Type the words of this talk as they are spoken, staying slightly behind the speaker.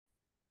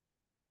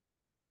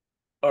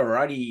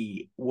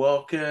Alrighty,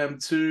 welcome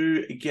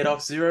to Get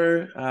Off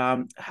Zero.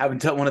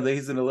 Haven't done one of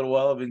these in a little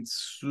while. I've been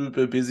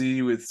super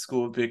busy with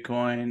School of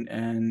Bitcoin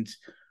and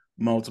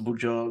multiple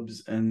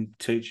jobs and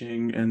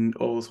teaching and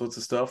all sorts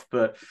of stuff,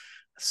 but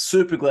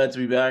super glad to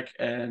be back.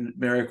 And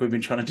Merrick, we've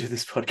been trying to do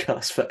this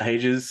podcast for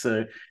ages,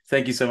 so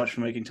thank you so much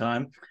for making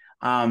time.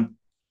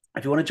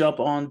 If you want to jump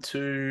on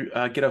to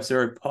Get Off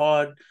Zero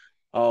Pod,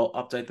 I'll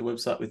update the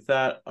website with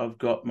that. I've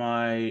got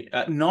my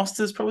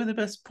Nosta's probably the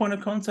best point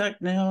of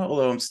contact now,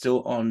 although I'm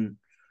still on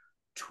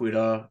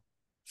Twitter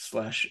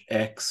slash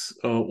X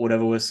or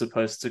whatever we're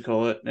supposed to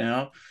call it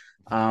now.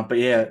 But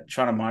yeah,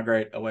 trying to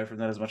migrate away from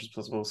that as much as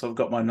possible. So I've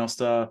got my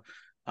Nosta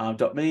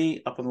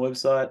 .me up on the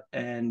website,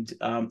 and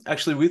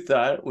actually with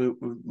that, we're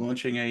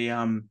launching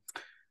a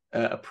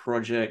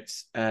project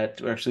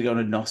we're actually going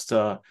to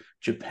Nosta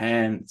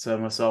Japan. So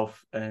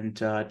myself and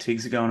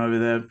Tiggs are going over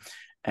there,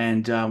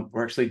 and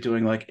we're actually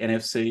doing like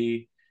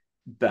NFC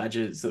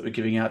badges that we're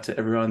giving out to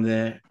everyone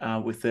there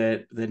with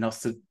their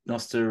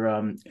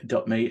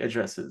Nosta.me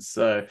addresses.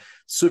 So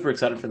super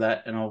excited for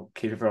that, and I'll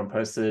keep everyone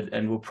posted,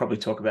 and we'll probably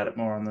talk about it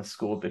more on the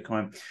School of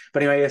Bitcoin.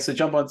 But anyway, yeah, so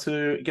jump on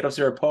to Get Off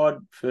Zero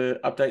Pod for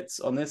updates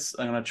on this.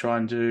 I'm going to try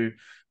and do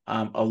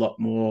a lot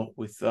more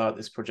with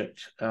this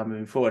project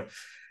moving forward.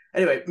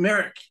 Anyway,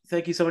 Merrick,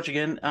 thank you so much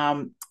again.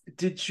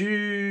 Did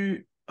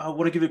you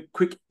want to give a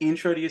quick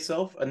intro to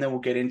yourself, and then we'll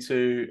get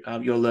into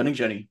your learning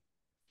journey?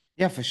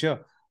 Yeah, for sure.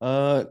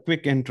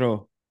 Quick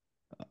intro.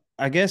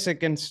 I guess I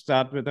can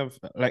start with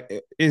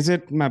is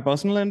it my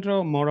personal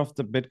intro, more of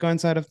the Bitcoin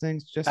side of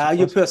things? Just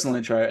Your first. personal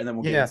intro, and then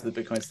we'll get Yeah. into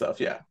the Bitcoin stuff.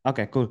 Yeah.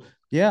 Okay, cool.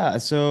 Yeah.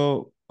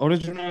 So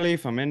originally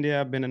from India,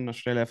 I've been in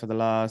Australia for the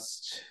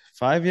last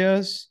 5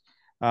 years.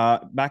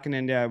 Back in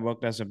India, I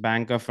worked as a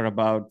banker for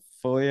about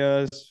 4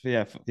 years.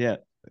 Yeah,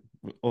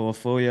 over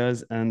 4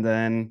 years, and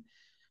then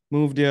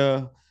moved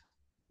here.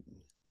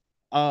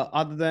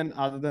 Other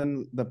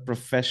than the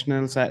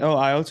professional side,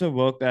 I also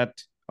worked at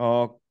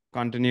or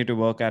continue to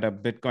work at a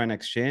Bitcoin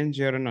exchange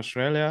here in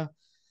Australia.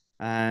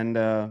 And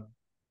other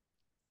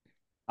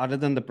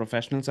than the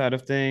professional side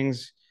of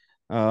things,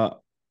 uh,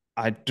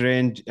 I've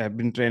been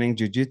training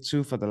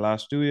jujitsu for the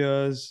last 2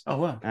 years. Oh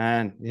wow.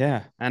 And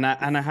yeah, and I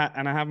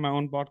have my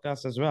own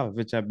podcast as well,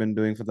 which I've been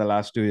doing for the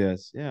last 2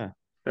 years. Yeah.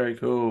 Very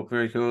cool.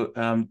 Very cool.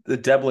 The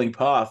dabbling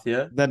path.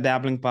 Yeah. The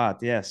dabbling part.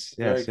 Yes,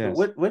 Very yes, cool.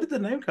 yes. Where did the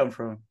name come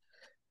from?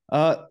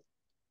 Uh,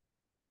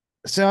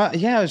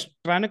 yeah, I was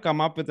trying to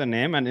come up with a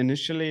name, and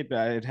initially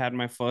it had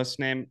my first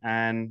name,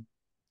 and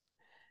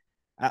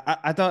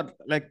I thought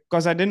like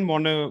because I didn't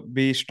want to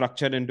be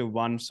structured into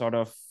one sort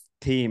of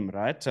theme,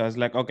 right? So I was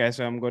like, okay,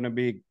 so I'm going to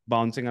be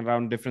bouncing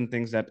around different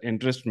things that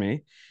interest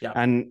me, Yeah.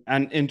 and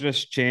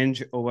interests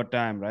change over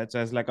time, right? So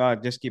I was like, oh,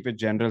 just keep it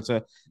general.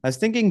 So I was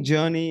thinking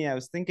journey, I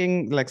was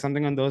thinking like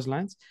something on those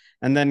lines,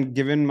 and then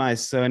given my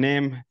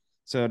surname,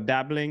 so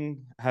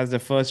dabbling has the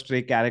first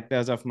three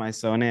characters of my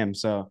surname,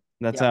 so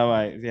that's Yeah. how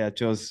I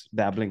chose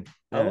dabbling.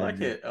 I Yeah,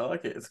 like it. I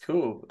like it. It's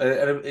cool.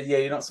 Yeah,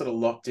 you're not sort of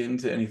locked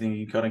into anything.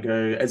 You kind of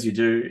go as you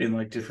do in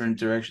like different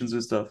directions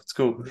with stuff. It's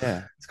cool.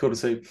 yeah. It's cool to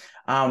see.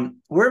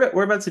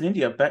 Whereabouts in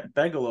India?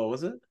 Bangalore,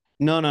 was it?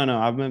 No.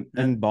 I'm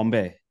in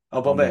Bombay.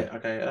 Oh, Bombay. Bombay.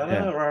 Okay.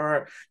 Yeah.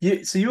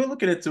 Right. So you were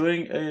looking at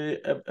doing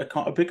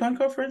a Bitcoin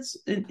conference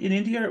in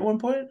India at one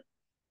point?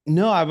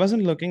 No, I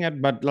wasn't looking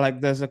at, but like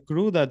there's a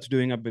crew that's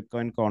doing a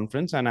Bitcoin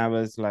conference, and I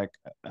was like,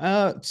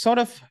 sort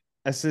of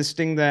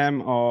assisting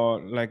them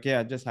or like,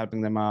 yeah, just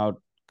helping them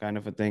out kind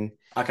of a thing.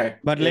 Okay.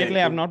 But Yeah,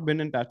 lately I've cool. not been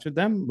in touch with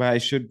them, but I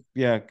should,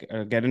 yeah,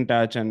 get in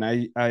touch. And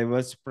I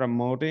was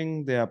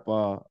promoting the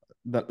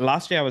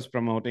last year I was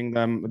promoting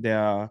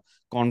their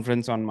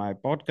conference on my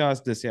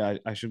podcast. This year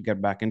I should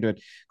get back into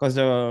it because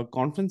the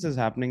conference is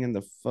happening in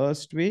the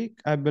first week,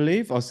 I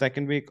believe, or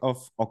second week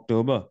of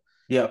October.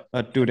 Yeah.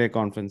 A 2 day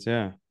conference.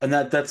 Yeah. And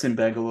that's in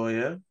Bangalore,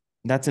 yeah?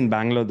 That's in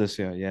Bangalore this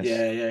year. Yes.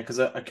 Yeah, because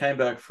I came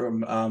back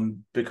from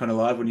Bitcoin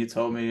Alive when you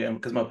told me, and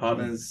because my Yeah.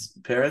 partner's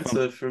parents From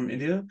are from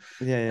India,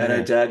 yeah, yeah, and her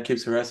yeah. dad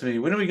keeps harassing me.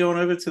 When are we going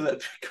over to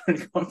that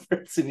Bitcoin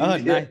conference in Oh,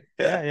 India? nice.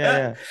 Yeah, yeah,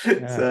 yeah.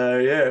 Yeah. So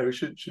yeah, we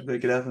should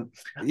make it happen.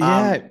 Um,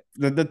 Yeah.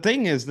 The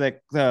thing is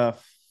like the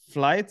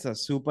flights are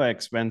super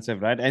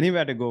expensive, right?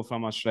 Anywhere to go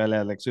from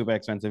Australia, like super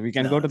expensive. We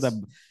can go to the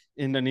Nuts.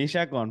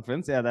 Indonesia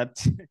conference. Yeah,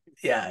 that's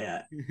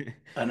Yeah.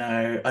 I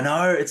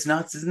know. It's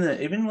nuts, isn't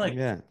it? Even like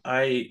yeah.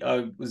 I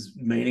was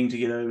meaning to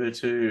get over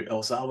to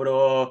El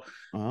Salvador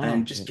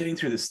and Oh, just yeah. getting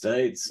through the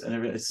states and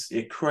everything. It's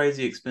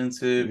crazy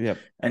expensive Yep.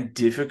 and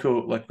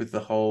difficult, like with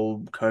the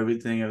whole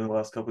COVID thing over the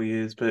last couple of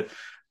years. But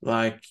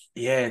like,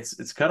 yeah,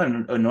 it's kind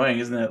of annoying,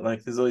 isn't it?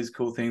 Like, there's all these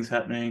cool things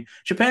happening.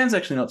 Japan's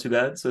actually not too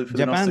bad. So for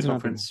the Noster Japan's not too bad.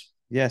 conference,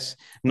 Yes.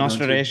 we're going to.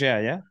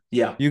 Nostrasia, yeah.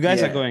 Yeah, You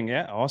guys are yeah. going,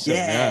 yeah? Awesome.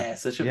 Yeah. Yeah,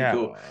 so it should be Yeah.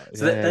 cool.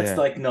 So Yeah, that's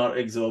yeah, like not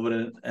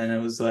exorbitant, and it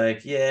was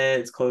like, yeah,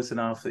 it's close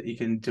enough that you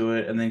can do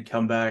it and then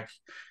come back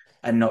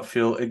and not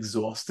feel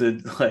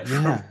exhausted like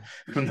yeah.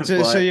 from the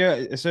So flight.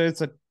 yeah, so it's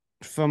a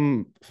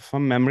from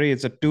memory,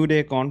 it's a 2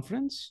 day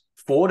conference.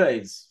 4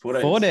 days, 4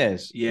 days. 4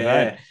 days, right?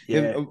 Yeah, If,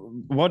 yeah.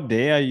 what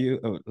day are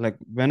you like?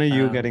 When are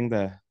you Um, getting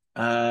there?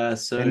 I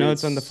know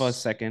it's on the first,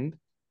 it's second.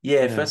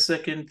 Yeah, Yeah. first,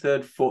 second,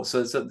 third, fourth. So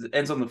it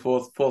ends on the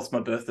fourth. Fourth's my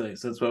birthday,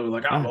 so that's why we're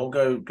like, oh, Ah, I'll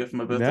go for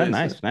my yeah, birthday. So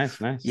nice,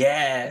 nice, nice.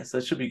 yeah, so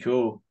that should be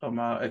cool. I'm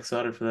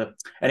excited for that.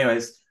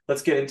 Anyways,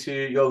 let's get into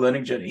your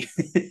learning journey.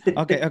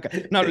 Okay,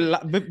 okay. Now,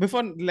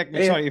 before, like,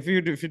 Yeah, sorry, if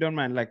you don't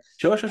mind, like,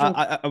 sure, sure, sure.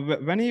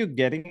 when are you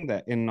getting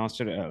there in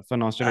Australia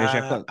for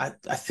Australasia?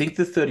 I think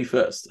the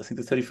 31st. I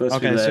think the 31st we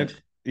Okay, so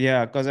land.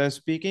 yeah, because I was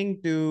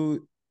speaking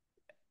to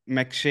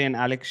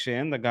Alex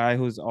Shane, the guy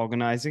who's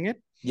organizing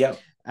it, Yep.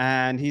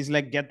 and he's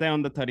like, get there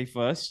on the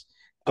 31st,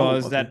 Oh,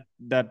 because okay.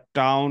 that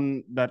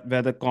town that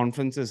where the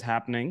conference is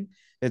happening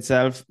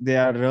itself, they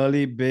are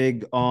really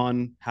big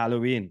on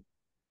Halloween.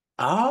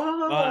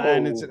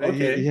 And it's Oh,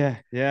 okay. yeah,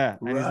 yeah,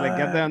 and he's like,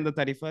 get there on Right.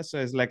 the 31st, so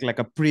it's like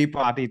a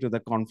pre-party to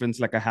the conference,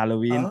 like a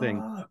Halloween thing.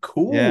 Ah, Yeah,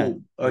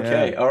 cool.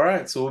 Okay. yeah, All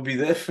right. So we'll be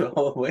there for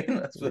Halloween.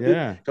 That's what, do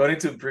yeah, I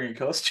need to bring a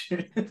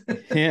costume?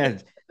 yeah.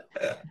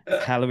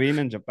 Halloween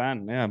in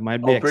Japan, yeah,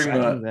 might be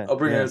exciting there. I'll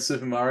bring a Yeah,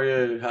 Super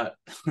Mario hat.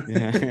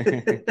 yeah.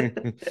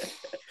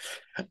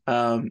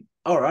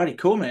 Alrighty,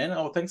 cool, man.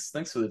 Oh, thanks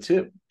for the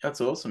tip.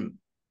 That's awesome.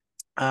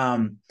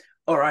 Um,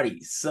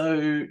 alrighty.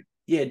 So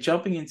yeah,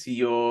 jumping into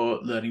your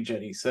learning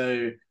journey.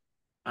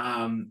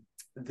 Um,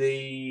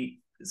 the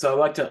so I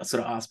like to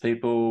sort of ask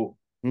people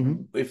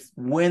Hmm. if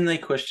when they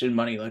question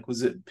money, like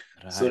was it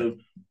sort Right. of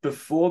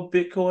before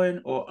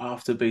Bitcoin or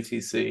after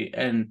BTC,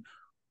 and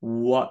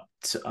what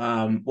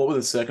what were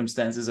the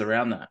circumstances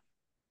around that?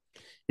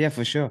 Yeah,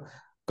 for sure.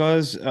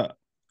 Because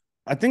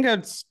I think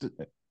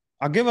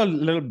I'll give a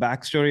little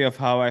backstory of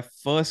how I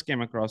first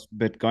came across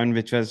Bitcoin,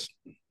 which was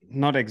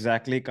not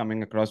exactly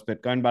coming across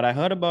Bitcoin, but I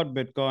heard about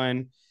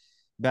Bitcoin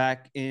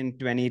back in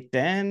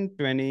 2010,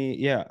 20,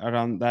 yeah,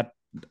 around that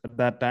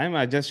time.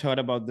 I just heard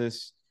about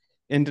this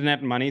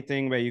internet money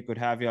thing where you could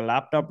have your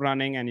laptop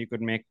running and you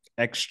could make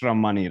extra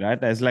money,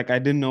 right? As like I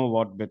didn't know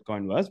what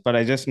Bitcoin was, but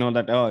I just know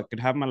that, oh, I could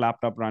have my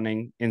laptop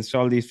running,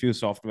 install these few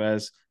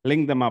softwares,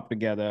 link them up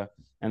together,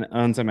 and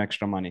earn some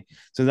extra money.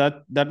 So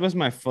that was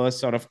my first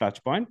sort of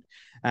touch point.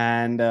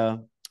 And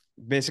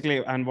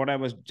basically, and what I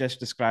was just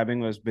describing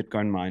was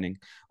Bitcoin mining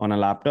on a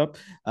laptop.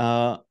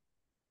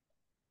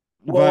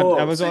 But I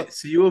Whoa! was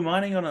So you were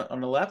mining on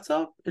a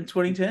laptop in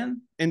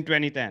 2010? in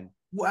 2010.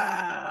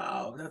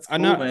 Wow, that's cool,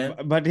 No, man.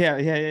 but yeah,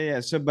 yeah, yeah, yeah.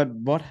 So, but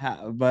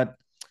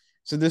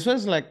so this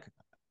was like,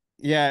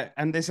 yeah,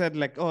 and they said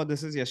like, oh,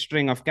 this is your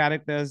string of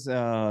characters.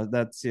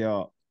 It's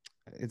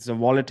a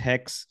wallet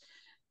hex.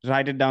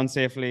 Write it down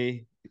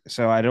safely.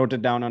 So I wrote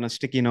it down on a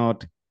sticky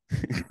note,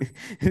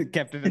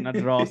 kept it in a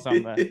drawer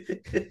somewhere.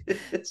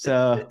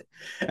 So,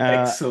 uh,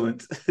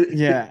 Excellent.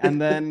 yeah,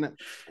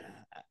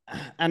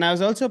 and I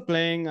was also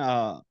playing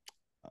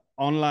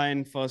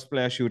online first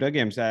player shooter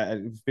games.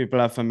 If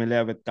people are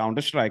familiar with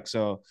Counter Strike,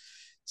 so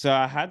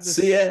I had this.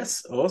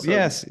 CS, awesome,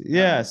 Yes,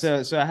 yeah. nice.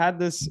 So I had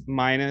this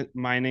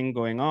mining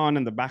going on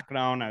in the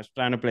background. I was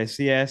trying to play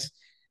CS,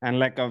 and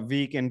like a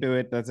week into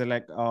it, that's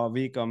like a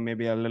week or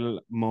maybe a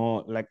little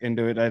more like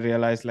into it, I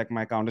realized like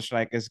my Counter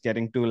Strike is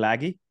getting too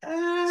laggy.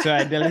 So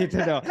I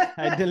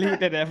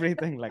deleted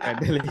everything. Like I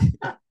deleted.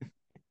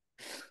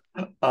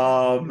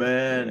 Oh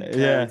man,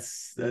 Yeah,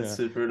 that's yeah.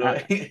 super Uh,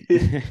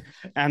 annoying.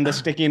 and the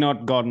sticky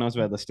note, God knows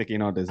where the sticky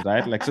note is,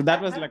 right? Like, so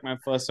that was like my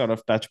first sort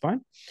of touch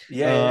point.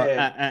 Yeah, yeah,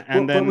 yeah.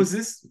 And But was then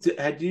this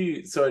had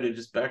you sorry to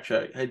just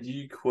backtrack, had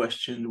you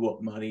questioned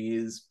what money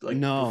is like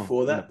no,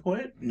 before no, that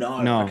point?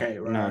 No. no, Okay,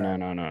 no, right, no, right,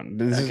 no, no.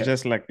 This right. is Okay.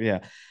 just like, yeah.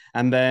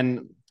 And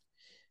then,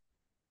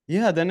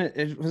 yeah, then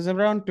it was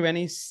around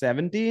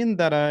 2017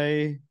 that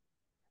I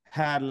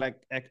had like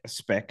a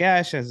spare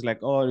cash as like,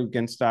 oh, you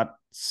can start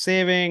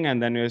saving.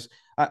 And then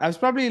I was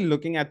probably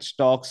looking at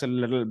stocks a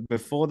little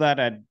before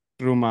that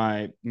through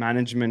my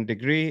management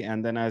degree.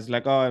 And then I was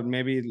like, oh,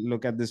 maybe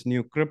look at this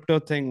new crypto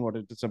thing, what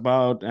it is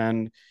about.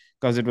 And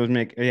because it was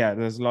yeah,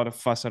 there's a lot of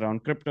fuss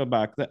around crypto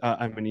back then.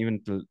 I mean,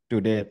 even till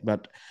today.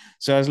 But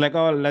so I was like,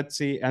 oh, let's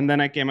see. And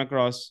then I came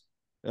across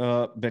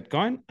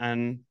Bitcoin.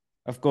 And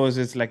of course,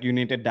 it's like you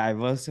need to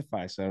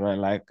diversify. So, right,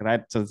 like,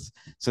 right.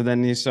 So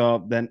then you saw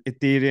then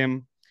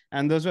Ethereum,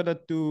 and those were the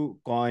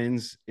two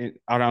coins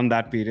around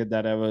that period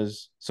that I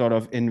was sort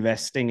of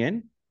investing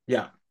in.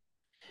 Yeah.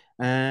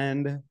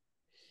 And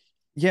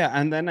yeah,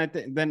 and then I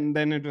think then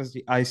it was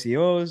the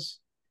ICOs.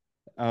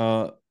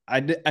 I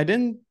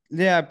didn't,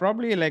 yeah, I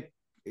probably like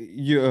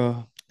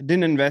you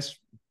didn't invest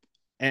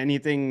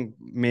anything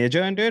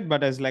major into it,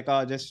 but as like,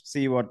 I'll just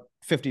see what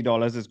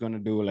 $50 is going to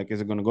do. Like,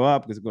 is it going to go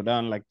up? Is it go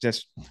down? Like,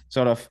 just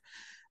sort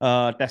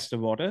of test the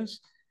waters.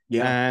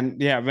 Yeah. And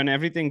yeah, when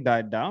everything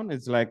died down,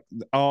 it's like,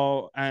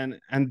 oh, and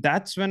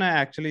that's when I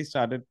actually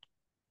started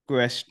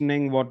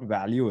questioning what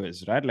value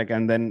is, right? Like,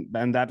 and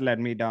that led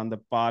me down the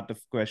path of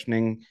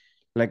questioning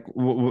like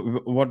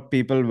what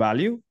people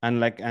value, and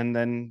like, and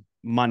then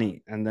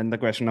money, and then the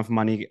question of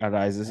money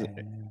arises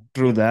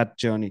through Yep. that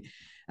journey.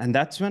 And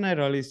that's when I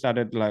really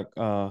started like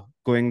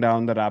going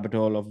down the rabbit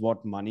hole of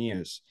what money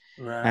is.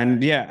 And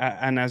Right. yeah,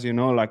 and as you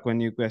know, like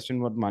when you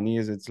question what money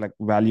is, it's like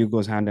value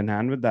goes hand in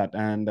hand with that.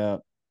 And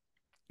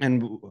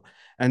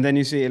and then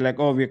you say like,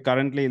 oh, we're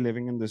currently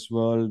living in this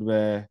world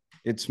where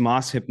it's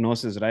mass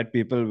hypnosis, right?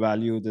 People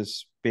value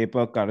this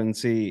paper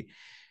currency,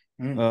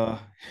 Mm. uh,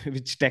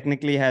 which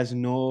technically has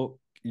no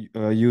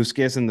use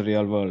case in the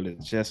real world.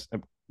 It's just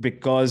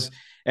because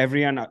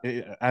everyone,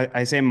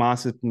 I say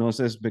mass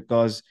hypnosis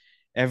because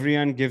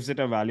everyone gives it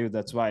a value.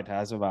 That's why it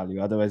has a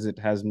value. Otherwise, it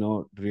has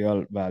no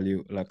real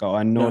value, like,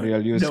 and no No,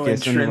 real use no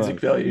case in the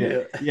intrinsic world. Yeah.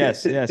 value.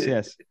 Yes. Yes. Yeah.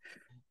 Yes.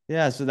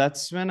 Yeah. So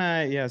that's when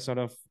I, yeah, sort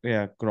of,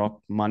 yeah,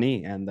 grok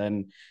money, and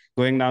then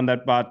going down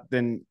that path.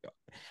 Then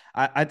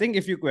I think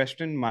if you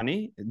question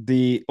money,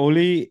 the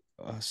only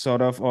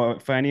sort of, or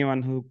for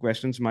anyone who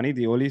questions money,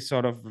 the only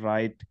sort of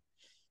right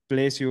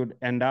place you'd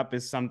end up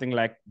is something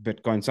like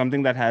Bitcoin,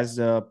 something that has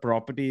the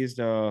properties,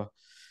 the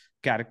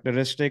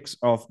characteristics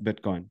of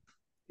Bitcoin.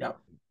 Yep.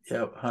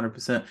 Yeah,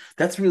 100%.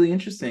 That's really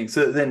interesting.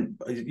 So then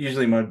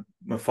usually my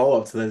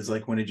follow-up to that is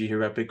like, when did you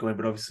hear about Bitcoin?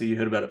 But obviously you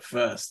heard about it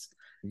first.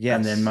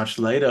 And then Yes. much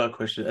later I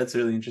questioned. That's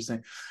really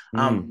interesting.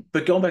 Mm.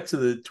 But going back to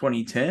the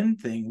 2010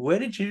 thing, where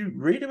did you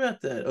read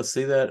about that or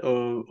see that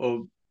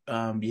or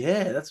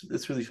yeah,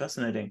 that's really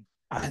fascinating.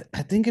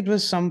 I think it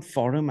was some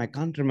forum. I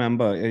can't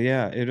remember.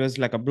 Yeah, it was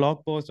like a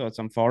blog post or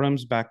some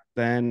forums back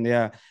then.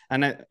 Yeah.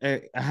 And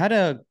I had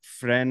a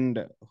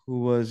friend who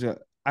was,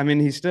 I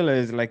mean, he still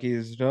is, like,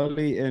 he's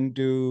really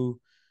into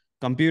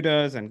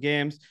computers and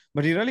games,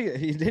 but he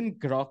didn't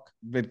grok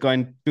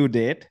Bitcoin to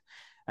date.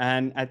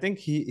 And I think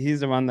he's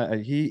the one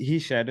that he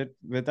shared it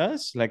with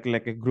us, like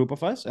a group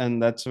of us.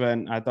 And that's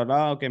when I thought,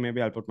 oh, okay,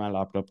 maybe I'll put my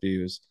laptop to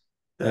use.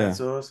 Yeah.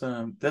 That's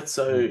awesome. That's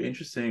so Yeah.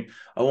 interesting.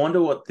 I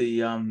wonder what the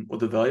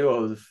value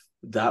of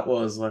that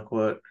was, like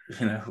what,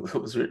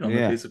 what was written on the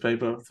Yeah. piece of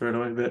paper, throw it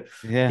away. But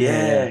Yeah.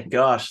 Yeah. yeah,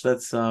 gosh,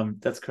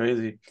 that's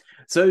crazy.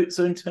 So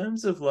in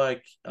terms of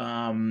like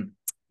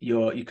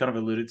your you kind of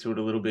alluded to it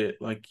a little bit,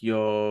 like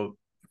your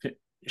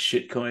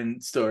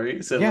shitcoin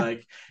story. So Yeah.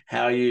 like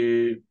how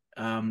you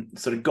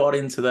sort of got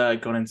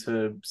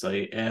into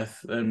say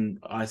F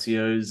and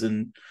ICOs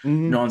and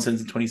Hmm.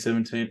 nonsense in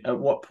 2017. At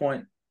what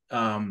point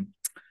um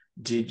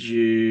did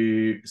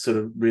you sort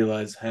of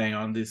realize, hang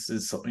on, this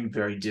is something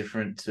very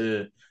different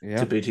to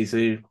Yeah.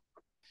 BTC?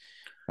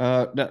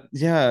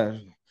 Yeah.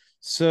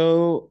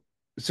 So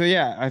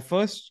yeah, I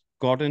first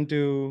got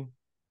into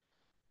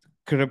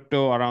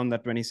crypto around the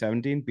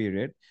 2017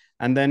 period,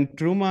 and then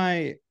through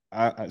my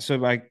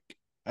so I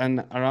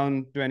and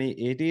around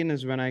 2018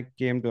 is when I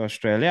came to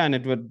Australia, and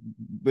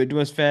it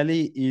was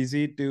fairly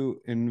easy to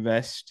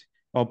invest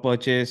or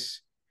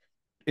purchase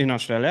in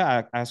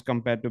Australia as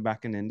compared to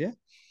back in India.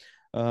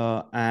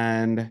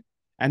 And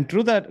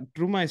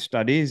through my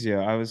studies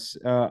here,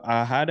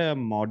 I had a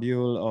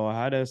module, or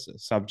I had a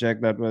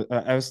subject that was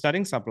I was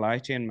studying supply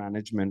chain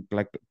management,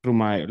 like through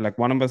my, like,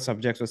 one of the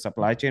subjects was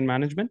supply chain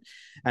management,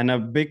 and a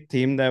big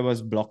theme there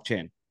was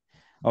blockchain,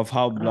 of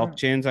how Oh.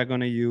 blockchains are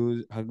going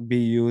to be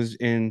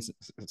used in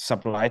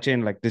supply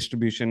chain, like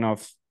distribution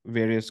of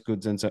various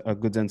goods and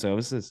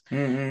services.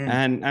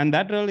 Mm-hmm. And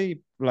that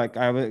really, like,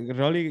 I was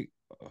really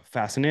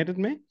fascinated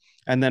me.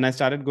 And then I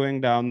started going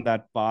down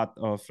that path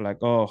of, like,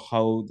 oh,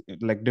 how,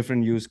 like,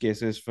 different use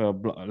cases for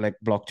like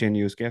blockchain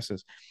use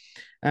cases.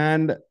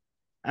 and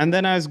and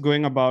then I was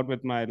going about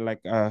with my,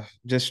 like,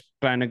 just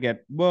trying to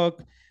get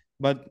work.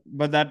 But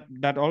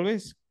that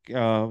always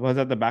was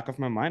at the back of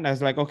my mind. I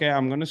was like, okay,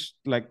 I'm gonna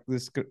like,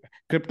 this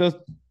crypto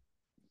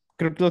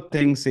crypto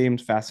thing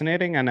seems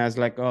fascinating, and I was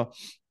like, oh,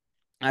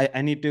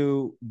 I need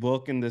to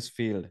work in this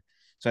field.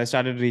 So I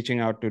started reaching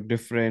out to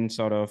different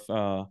sort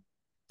of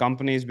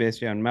companies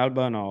based here in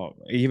Melbourne, or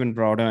even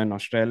broader in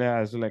Australia. I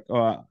was like,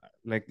 oh,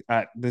 like,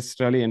 this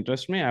really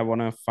interests me. I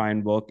want to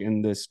find work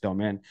in this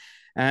domain.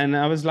 And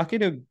I was lucky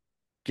to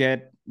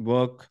get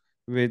work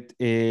with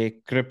a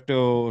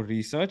crypto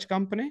research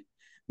company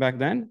back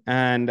then.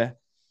 And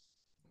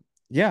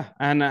yeah,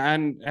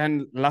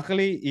 and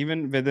luckily,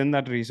 even within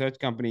that research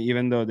company,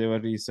 even though they were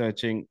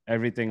researching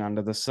everything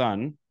under the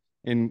sun,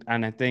 and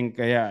I think,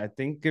 yeah, I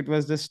think it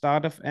was the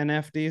start of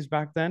NFTs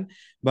back then.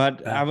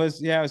 But Yeah. I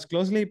was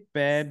closely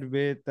paired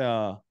with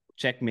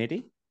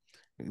Checkmatey,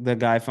 the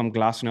guy from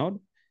Glassnode,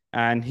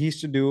 and he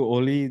used to do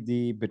only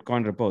the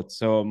Bitcoin reports.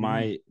 So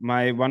Mm.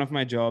 my one of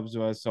my jobs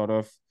was sort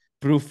of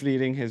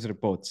proofreading his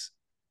reports.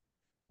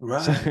 So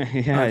Right.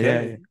 yeah, yeah, Okay.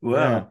 yeah, yeah,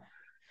 Wow.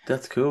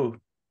 That's cool.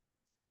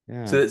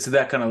 yeah. So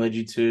that kind of led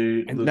you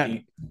to And that,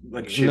 looking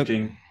like look,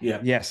 shifting. Yeah.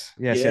 yes,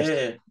 yes, yes.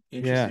 Yeah.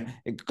 Yeah,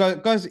 Interesting.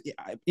 because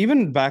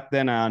even back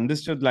then I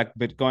understood, like,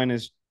 Bitcoin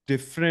is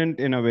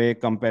different in a way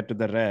compared to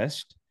the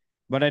rest,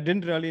 but I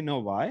didn't really know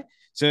why.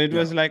 So it Yeah.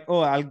 was like, oh,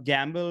 I'll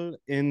gamble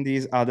in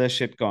these other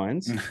shit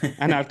coins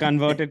and I'll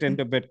convert it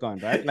into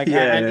Bitcoin, right? Like,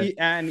 Yeah.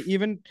 and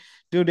even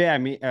today, I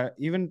mean,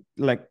 even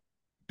like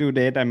to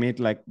date, I meet,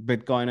 like,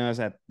 Bitcoiners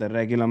at the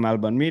regular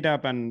Melbourne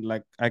meetup, and,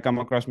 like, I come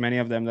across many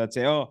of them that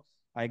say, oh,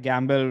 I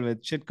gamble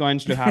with shit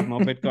coins to have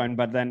more Bitcoin.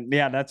 But then,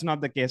 yeah, that's not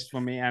the case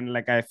for me. And,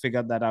 like, I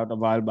figured that out a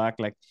while back.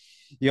 Like,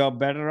 you're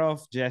better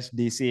off just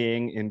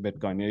DCAing in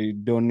Bitcoin. You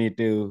don't need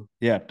to,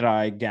 yeah,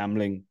 try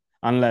gambling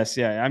unless,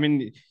 yeah, I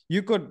mean,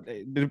 you could,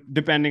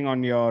 depending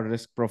on your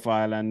risk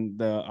profile and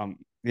the,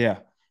 yeah,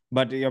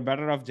 but you're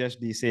better off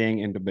just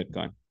DCAing into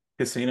Bitcoin.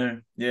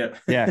 Casino. Yeah.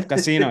 Yeah,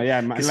 casino. Yeah,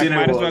 like Casino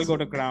might as well was. go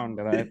to Crown,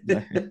 right?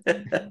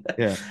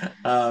 Yeah.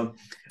 um,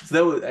 so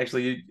that was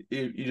actually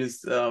you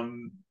just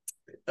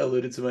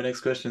alluded to my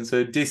next question.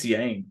 So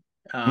DCAing.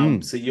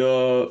 Mm. So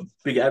you're a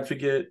big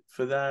advocate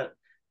for that,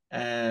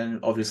 and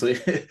obviously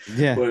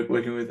Yeah.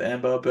 working with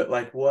Amber. But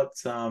like,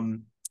 what's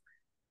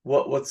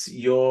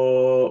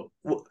your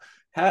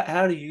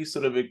how do you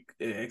sort of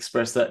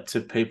express that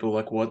to people,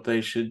 like what they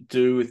should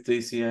do with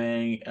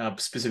DCAing,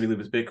 specifically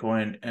with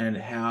Bitcoin, and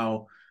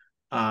how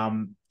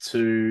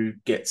to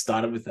get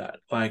started with that?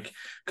 Like,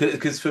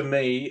 because for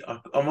me,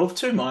 I'm of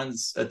two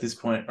minds at this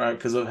point, right?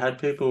 Because I've had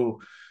people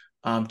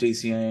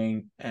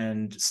DCAing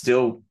and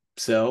still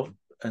sell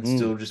and Mm.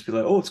 still just be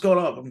like, oh, it's gone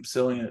up, I'm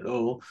selling it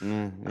all.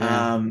 Mm.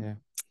 Yeah. um Yeah.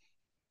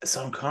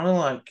 so I'm kind of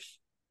like,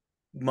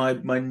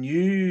 my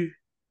new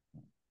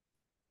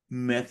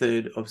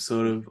method of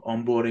sort of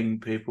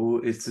onboarding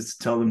people is to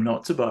tell them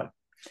not to buy.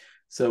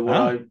 So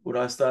Ah. what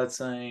I start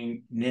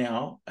saying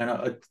now,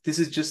 and this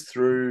is just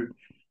through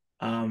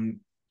um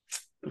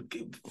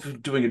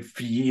doing it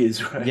for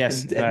years, right?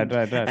 Yes. And Right. and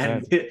Right. Right.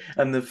 Right. and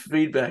and the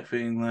feedback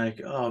being like,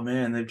 oh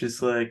man, they've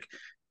just like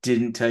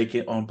didn't take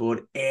it on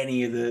board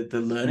any of the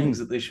learnings Mm.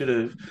 that they should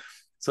have.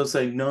 So I'm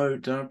saying no,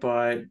 don't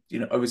buy.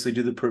 Obviously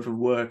do the proof of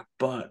work,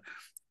 but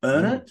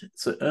earn Mm. it.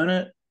 So earn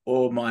it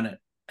or mine it.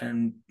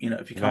 And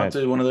if you can't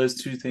Right. do one of those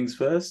two things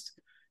first,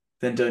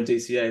 then don't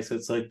DCA. So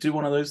it's like do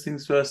one of those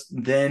things first,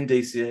 then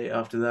DCA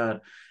after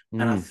that.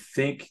 And I Mm.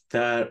 think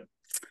that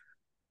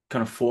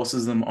kind of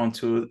forces them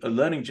onto a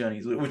learning journey,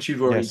 which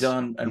you've already Yes.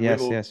 done and we've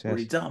Yes. all Yes.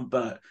 already Yes. done.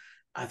 But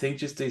I think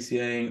just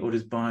DCAing or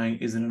just buying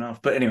isn't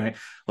enough. But anyway,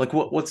 like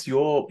what's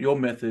your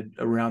method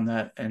around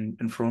that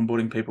and for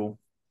onboarding people?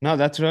 No,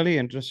 that's really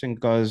interesting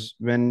because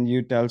when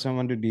you tell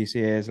someone to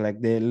DCA, it's like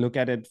they look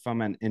at it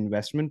from an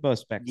investment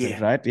perspective, Yeah.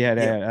 right? Yeah,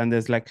 yeah, Yeah. yeah. And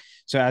there's like,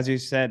 so as you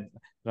said,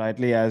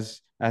 rightly,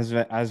 as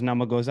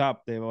number goes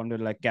up, they want to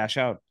like cash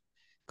out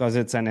because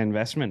it's an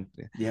investment.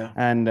 Yeah.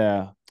 And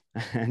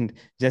and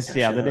just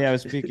the Cash other day I out.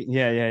 was speaking,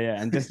 yeah, yeah, yeah.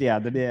 And just the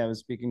other day I was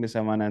speaking to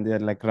someone and they're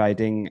like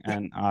writing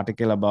an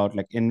article about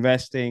like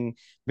investing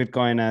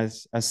Bitcoin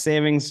as a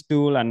savings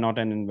tool and not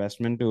an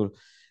investment tool.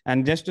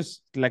 And just to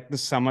like the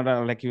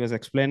summarize, like he was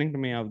explaining to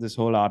me of this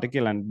whole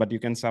article, and but you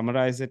can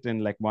summarize it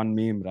in like one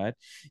meme, right?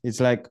 It's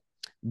like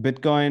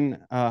Bitcoin,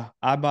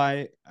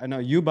 I know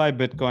you buy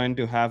Bitcoin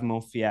to have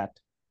more fiat.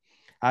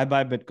 I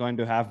buy Bitcoin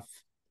to have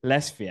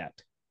less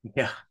fiat.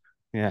 Yeah.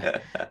 Yeah.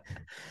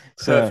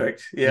 So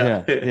Perfect.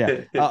 Yeah.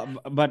 yeah, yeah.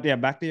 But yeah,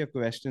 back to your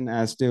question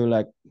as to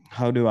like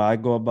how do I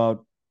go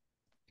about?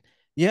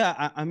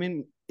 Yeah, I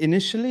mean,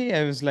 initially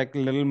I was like a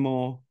little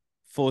more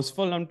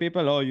forceful on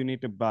people. Oh, you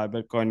need to buy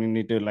Bitcoin. You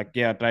need to like,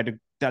 yeah, try to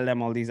tell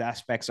them all these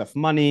aspects of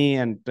money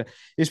and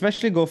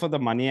especially go for the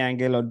money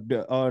angle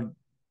or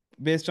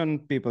based on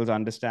people's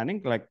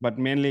understanding. Like, but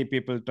mainly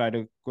people try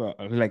to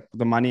like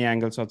the money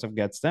angle sorts of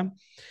gets them.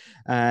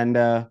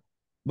 And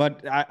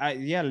but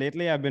yeah,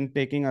 lately I've been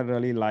taking a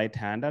really light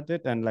hand at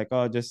it and like,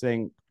 oh, just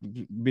saying,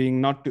 being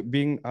not to,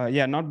 being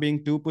yeah, not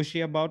being too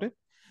pushy about it.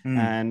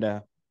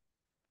 Mm.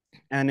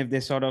 And if they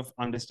sort of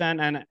understand,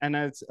 and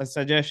a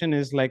suggestion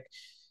is like,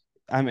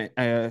 I mean,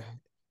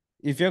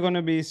 if you're going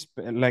to be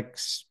like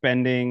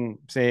spending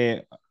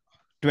say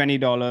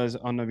 $20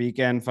 on a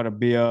weekend for a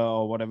beer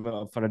or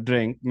whatever for a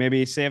drink,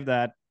 maybe save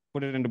that,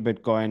 put it into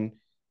Bitcoin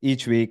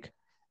each week,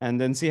 and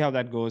then see how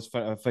that goes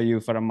for you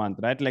for a month,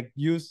 right? Like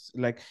use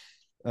like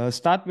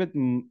start with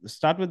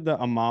the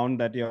amount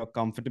that you're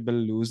comfortable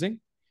losing,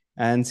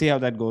 and see how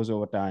that goes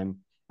over time.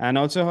 And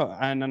also,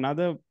 and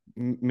another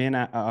main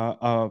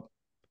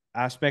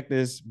aspect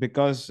is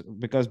because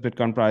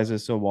Bitcoin price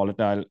is so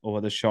volatile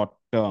over the short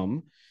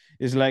term,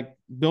 is like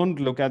don't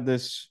look at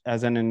this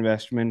as an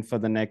investment for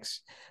the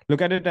next,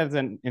 look at it as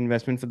an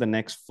investment for the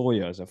next 4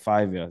 years or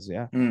 5 years.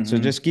 Yeah. So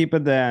Mm-hmm. just keep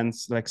it there and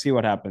like see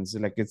what happens.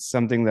 Like it's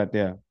something that,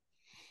 yeah.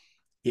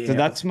 So Yeah.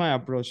 that's my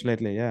approach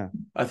lately. Yeah.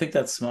 I think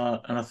that's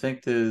smart, and I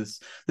think there's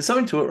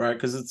something to it, right?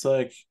 Because it's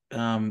like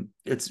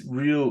it's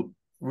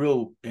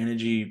real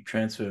energy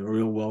transfer,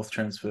 real wealth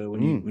transfer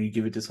when you Mm.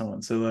 give it to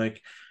someone. So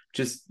like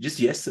just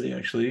yesterday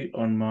actually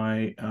on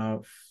my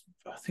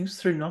I think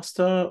it's through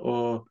Nosta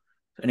or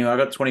anyway, I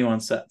got 21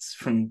 sats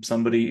from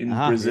somebody in Ah,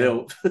 yeah.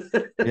 Brazil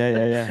Yeah,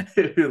 yeah,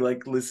 yeah. who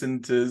like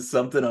listened to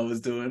something I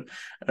was doing,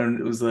 and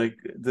it was like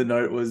the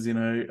note was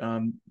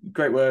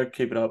great work,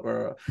 keep it up.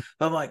 Or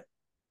I'm like,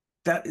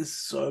 that is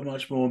so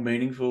much more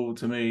meaningful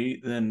to me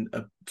than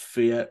a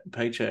fiat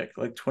paycheck.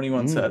 Like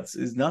 21 Mm. sats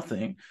is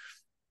nothing,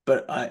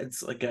 but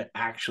it's like I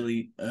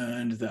actually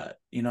earned that.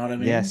 You know what I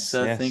mean? Yes,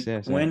 So I yes, think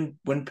yes, yeah.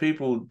 when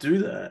people do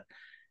that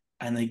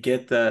and they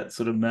get that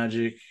sort of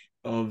magic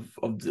of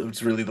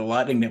it's really the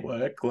Lightning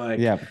Network, like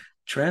Yeah.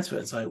 transfer,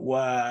 it's like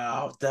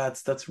wow,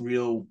 that's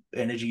real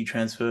energy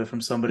transfer from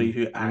somebody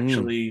who Mm.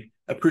 actually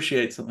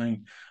appreciates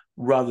something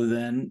rather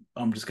than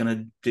I'm just going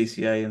to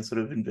DCA and sort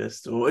of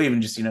invest or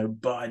even just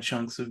buy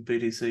chunks of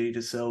BTC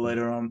to sell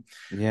later on.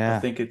 I Yeah.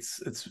 think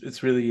it's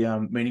really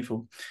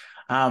meaningful.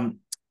 Um,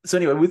 so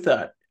anyway, with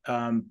that.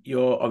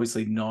 you're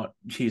obviously not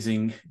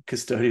using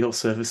custodial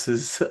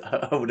services,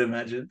 I would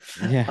imagine.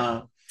 Yeah.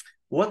 Uh,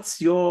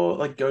 what's your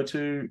like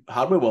go-to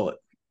hardware wallet?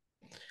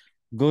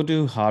 Go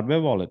to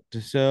hardware wallet.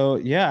 So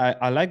yeah,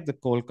 I like the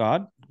Cold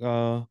Card.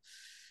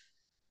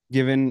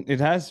 Given it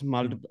has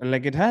multiple,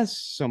 like it has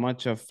so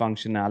much of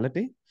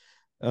functionality,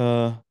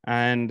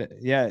 and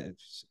yeah,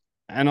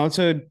 and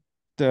also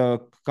the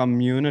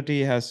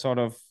community has sort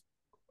of,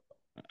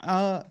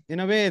 in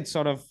a way, it's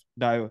sort of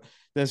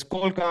there's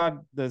Cold Card,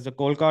 there's the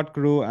Cold Card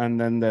crew, and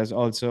then there's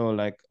also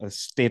like a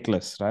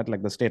stateless, right?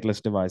 Like the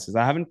stateless devices.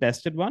 I haven't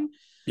tested one,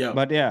 Yeah.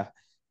 but yeah,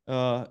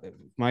 uh,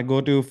 my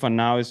go-to for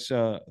now is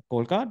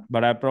Cold Card.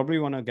 But I probably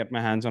want to get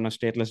my hands on a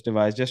stateless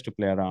device just to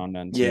play around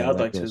and see Yeah, how I'd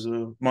that like to as goes.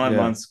 well. Yeah,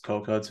 Mine's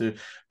cold card too,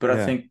 but I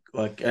yeah, think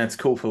like, and it's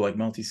cool for like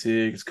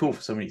multi-sig. It's cool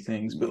for so many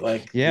things, but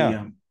like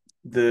yeah.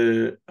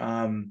 the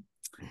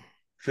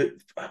for,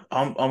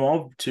 I'm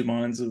of two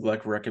minds of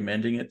like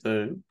recommending it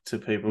though to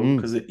people Mm,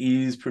 because it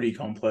is pretty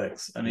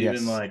complex, and even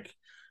yes, like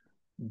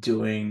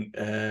doing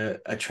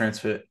a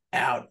transfer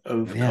out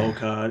of yeah. cold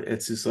card,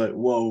 it's just like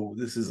whoa,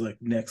 this is like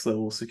next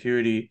level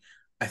security.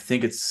 I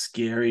think it's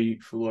scary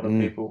for a lot of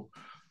Mm. people.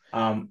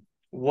 Um,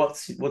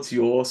 what's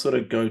your sort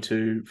of go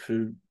to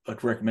for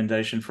like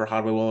recommendation for a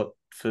hardware wallet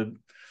for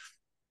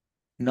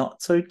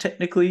not so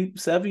technically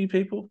savvy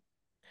people?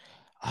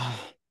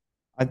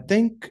 I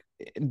think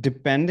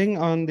depending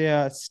on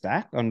their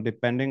stack, on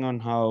depending on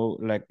how,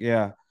 like,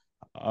 yeah,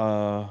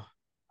 uh,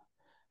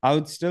 I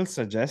would still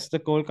suggest the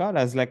cold card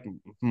as like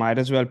might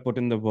as well put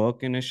in the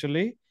work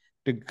initially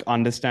to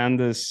understand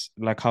this,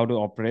 like how to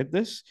operate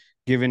this.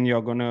 Given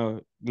you're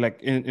gonna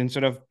like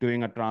instead of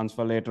doing a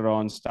transfer later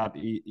on, start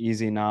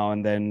easy now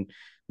and then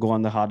go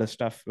on the harder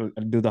stuff,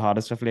 do the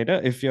harder stuff later.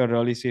 If you're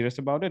really serious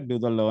about it, do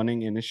the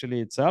learning initially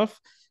itself.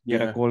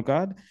 Get a Yeah, cold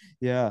card,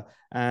 yeah,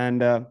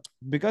 and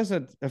because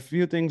a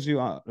few things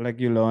like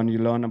you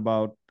learn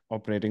about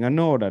operating a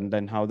node and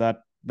then how that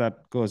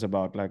goes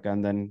about, like,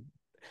 and then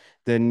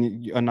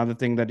another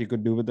thing that you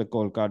could do with the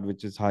cold card,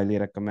 which is highly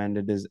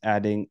recommended, is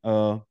adding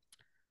a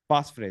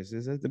passphrase.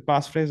 Is it the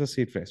passphrase or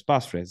seed phrase?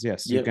 Passphrase.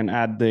 Yes, you yep, can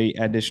add the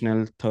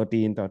additional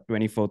 13th or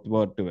 24th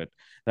word to it.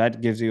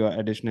 That gives you an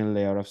additional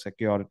layer of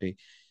security.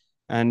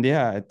 And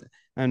yeah,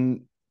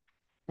 and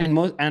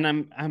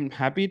and I'm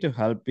happy to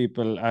help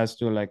people as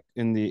to like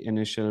in the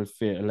initial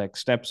like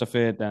steps of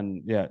it,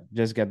 and yeah,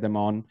 just get them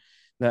on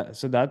that.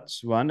 So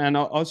that's one. And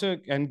also,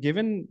 and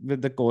given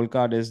with the cold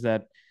card is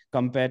that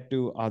compared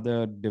to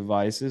other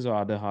devices or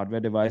other hardware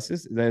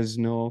devices, there's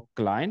no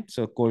client.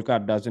 So cold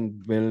card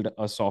doesn't build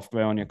a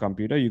software on your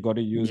computer. You got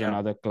to use yeah,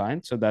 another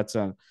client. So that's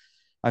a,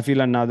 I feel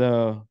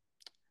another,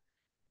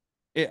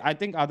 I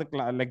think other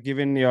like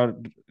given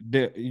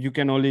you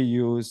can only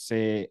use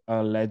say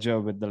a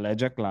ledger with the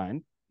ledger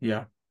client.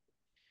 yeah.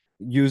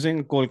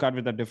 Using cold card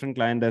with a different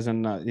client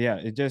doesn't, yeah,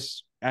 it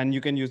just, and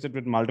you can use it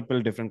with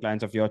multiple different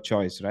clients of your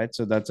choice, right?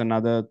 So that's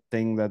another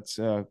thing that's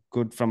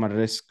good from a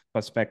risk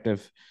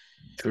perspective.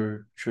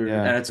 True, true,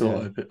 Yeah, and it's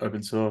all yeah,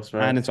 open source,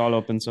 right? and it's all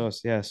open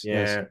source. Yes,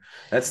 yes. Yeah,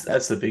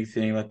 that's the big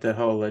thing. Like that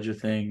whole Ledger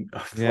thing.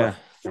 Yeah,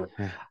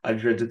 yeah, I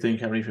dread to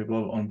think how many people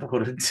have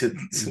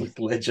onboarded with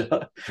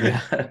Ledger,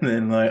 yeah, and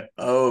then like,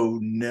 oh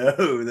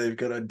no, they've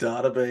got a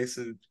database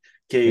of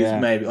keys. yeah.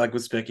 Maybe like we're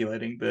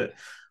speculating, but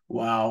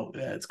wow,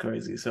 yeah, it's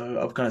crazy. So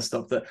I've kind of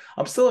stopped that.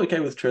 I'm still okay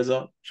with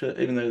Trezor,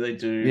 even though they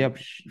do Yep.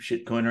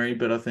 shit coinery.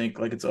 But I think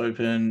like it's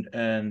open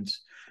and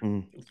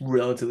Mm.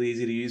 relatively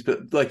easy to use.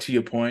 But like to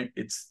your point,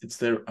 it's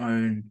their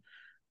own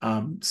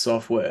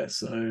software.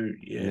 So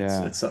yeah,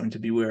 Yeah. it's something to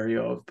be wary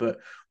of. But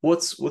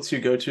what's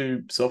your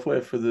go-to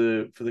software for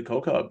the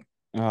cold card?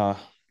 uh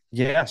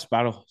yeah,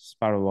 Sparrow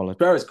wallet.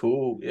 Sparrow's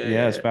cool. Yeah,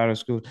 Yeah, yeah.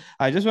 Sparrow's cool.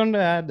 I just wanted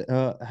to add,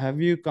 have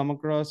you come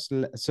across?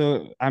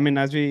 So, I mean,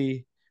 as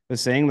we were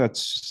saying, that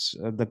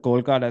the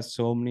cold card has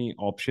so many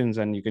options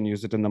and you can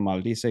use it in the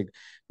multi-sig.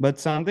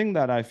 But something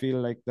that I feel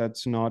like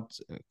that's not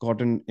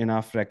gotten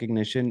enough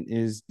recognition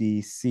is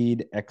the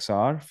Seed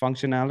XR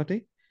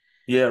functionality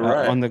Yeah, on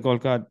right. the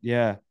cold card.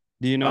 Yeah.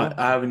 Do you know?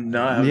 I haven't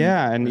no, I haven't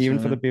Yeah. And even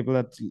for the personally. people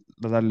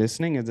that are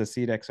listening, is the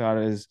Seed XR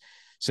is,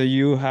 so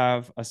you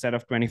have a set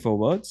of 24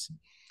 words.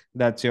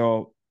 That's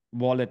your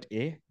wallet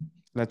A,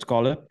 let's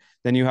call it.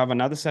 Then you have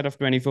another set of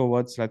 24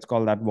 words, let's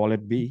call that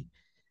wallet B.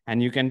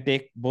 And you can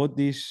take both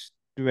these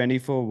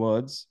 24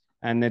 words,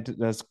 and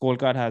the Cold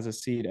Card has a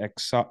seed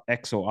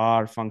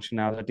XOR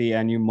functionality,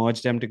 and you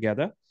merge them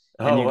together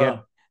and Oh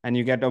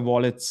you get wow. a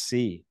wallet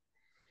C.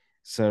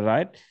 So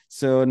right.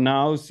 So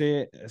now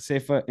say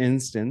for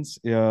instance,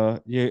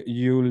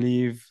 you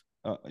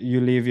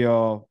leave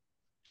your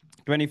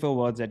 24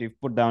 words that you've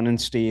put down in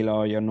steel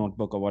or your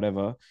notebook or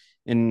whatever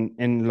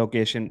in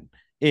location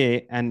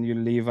A, and you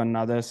leave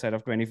another set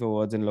of 24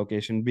 words in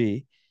location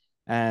B,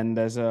 and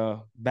there's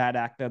a bad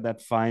actor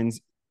that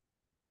finds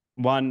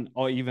one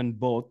or even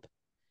both,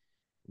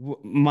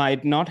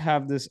 might not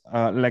have this,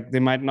 like they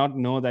might not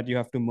know that you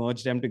have to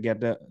merge them to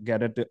get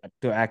it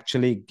to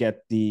actually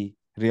get the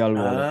real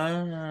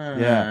wallet.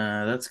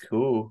 Yeah. Ah, that's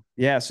cool.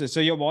 Yeah. So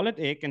your wallet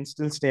A can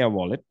still stay a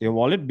wallet. Your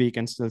wallet B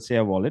can still stay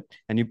a wallet.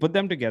 And you put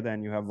them together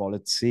and you have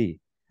wallet C.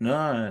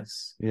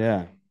 Nice.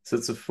 Yeah. So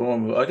it's a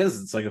form of, I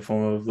guess it's like a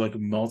form of like a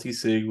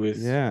multi-sig with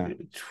Yeah.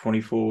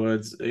 24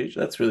 words each.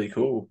 That's really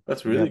cool.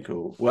 That's really Yep.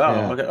 cool. Wow,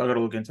 Yeah. I got to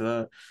look into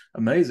that.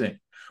 Amazing.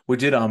 We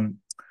did a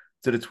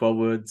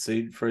 12-word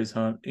seed freeze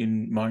hunt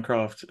in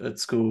Minecraft at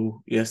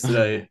school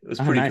yesterday. It was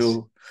Ah, pretty nice.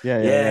 cool. Yeah.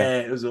 Yeah. Yeah. Yeah,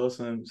 it was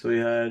awesome. So we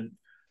had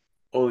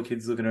all the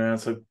kids looking around.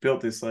 So I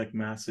built this like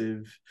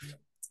massive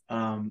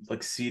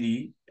like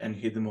city and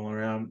hid them all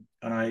around.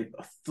 And I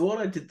thought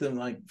I did them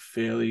like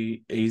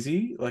fairly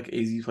easy, like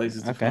easy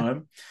places to Okay.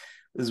 find.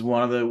 Is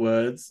one of the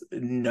words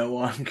no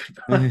one could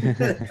find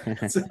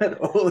it. So I had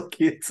all the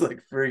kids like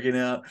freaking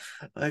out,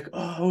 like,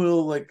 oh, we're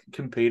all like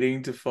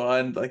competing to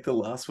find like the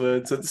last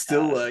word. So it's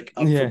still like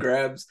up for Yeah.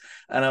 grabs.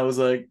 And I was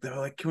like, they were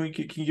like, can you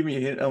give me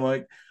a hint? I'm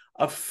like,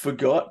 I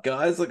forgot,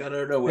 guys. Like, I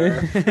don't know where.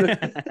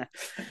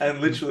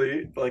 And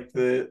literally, like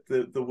the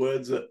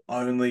words are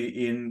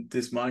only in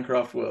this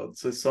Minecraft world.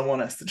 So someone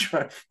has to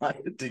try and find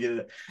it to get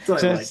it. It's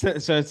only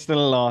like, So it's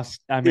still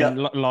lost. I mean,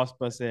 yeah, lost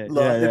per se.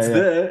 Yeah, yeah, it's yeah.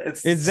 there. It's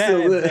still It's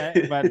there,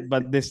 there.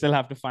 but they still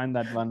have to find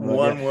that one word. Yeah,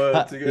 One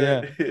word to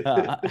yeah.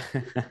 go.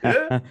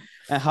 Yeah.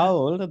 And how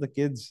old are the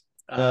kids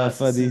So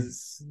for this the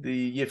is the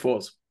year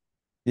fours.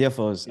 year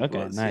fours? Year Okay,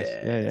 fours, nice.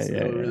 yeah. Yeah, yeah, So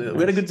yeah, yeah. we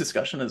had a Nice. good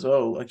discussion as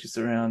well, like just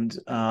around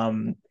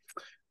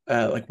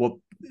like what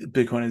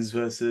Bitcoin is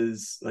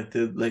versus like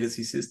the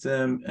legacy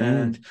system. Mm,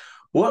 And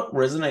what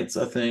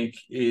resonates, I think,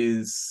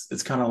 is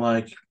it's kind of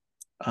like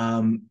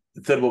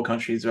third world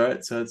countries,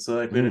 right? So it's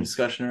like we had a mm.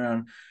 discussion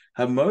around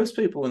how most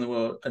people in the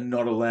world are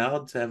not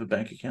allowed to have a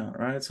bank account,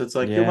 right? So it's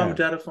like your mum and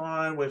Yeah. dad are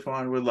fine,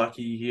 we're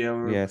lucky here,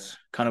 we're Yes.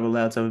 kind of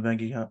allowed to have a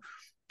bank account.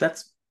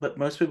 That's but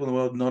most people in the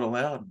world not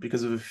allowed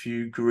because of a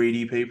few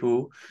greedy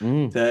people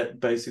Mm. that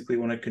basically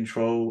want to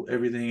control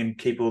everything and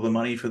keep all the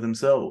money for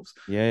themselves.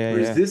 Yeah, yeah,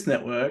 Whereas yeah. this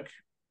network,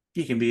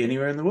 you can be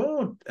anywhere in the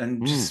world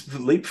and Mm. just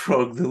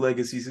leapfrog the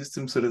legacy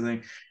system sort of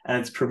thing, and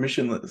it's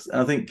permissionless.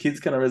 And I think kids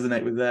kind of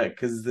resonate with that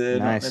because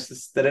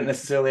Nice. they don't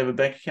necessarily have a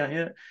bank account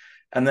yet,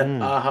 and that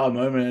Mm. aha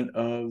moment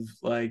of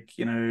like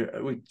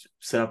we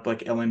set up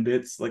like LN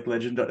bits like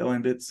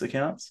legend.ln bits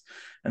accounts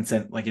and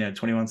sent like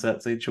 21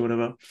 sats each or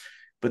whatever,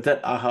 but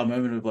that aha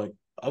moment of like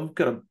I've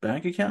got a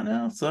bank account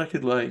now, so I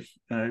could like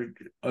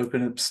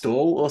open a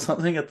stall or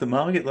something at the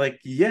market. Like,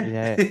 yeah,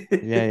 Yeah, yeah,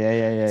 yeah,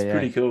 yeah, yeah, it's yeah.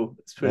 pretty cool.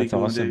 It's pretty That's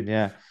cool awesome. indeed.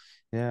 Yeah,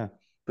 yeah.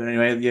 But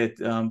anyway, yeah,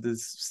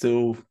 there's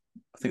still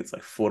I think it's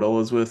like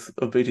 $4 worth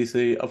of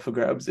BTC up for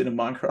grabs in a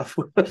Minecraft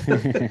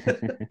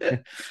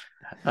world.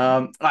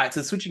 All right,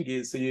 so switching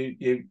gears, so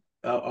you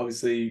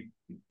obviously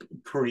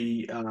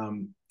pretty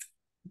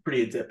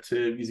pretty adept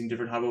to using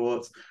different hardware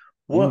wallets.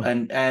 What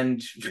Mm.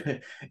 and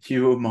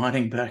you were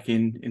mining back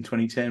in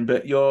 2010,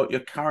 but your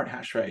current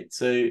hash rate.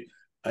 So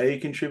are you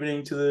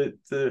contributing to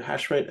the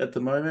hash rate at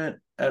the moment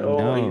at all?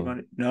 Are you No,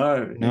 mining?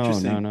 No, no, no,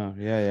 interesting. no.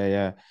 Yeah, yeah,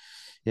 yeah.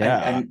 And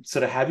Yeah. and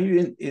sort of have you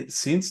in it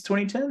since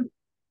 2010?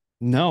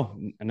 No,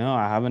 no,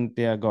 I haven't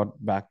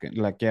got back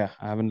like I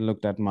haven't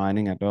looked at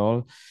mining at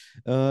all.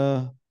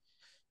 Uh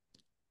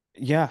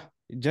yeah,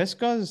 just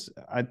because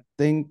I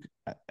think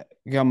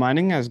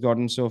mining has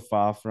gotten so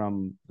far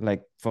from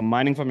like from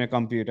mining from your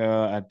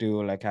computer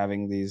to like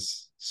having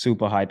these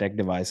super high-tech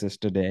devices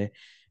today,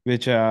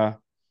 which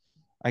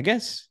I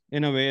guess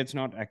in a way it's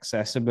not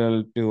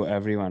accessible to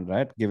everyone,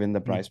 right? Given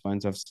the Mm. price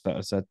points of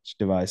such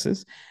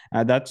devices.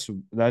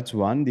 That's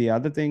one. The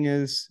other thing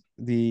is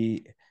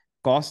the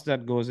cost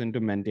that goes into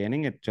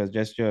maintaining it,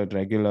 just your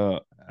regular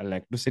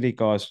electricity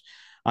cost,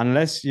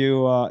 unless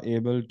you are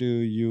able to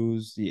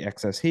use the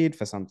excess heat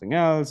for something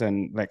else.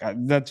 And like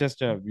that's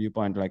just a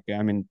viewpoint. Like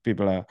I mean,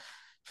 people are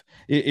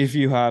if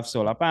you have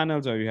solar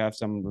panels or you have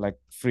some like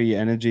free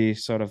energy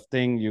sort of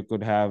thing, you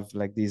could have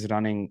like these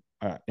running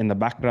in the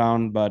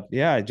background. But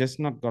yeah, I just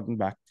not gotten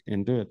back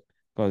into it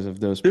because of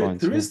those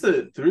points. There Yeah.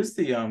 is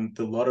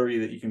the lottery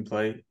that you can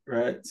play,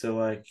 right? So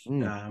like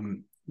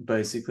Mm.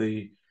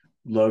 basically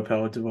low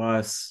power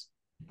device,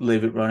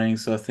 leave it running.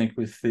 So I think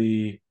with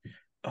the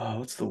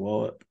what's the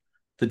wallet?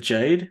 The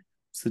Jade.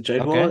 It's the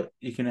Jade Okay. wallet.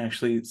 You can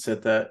actually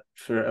set that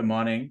for a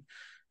mining,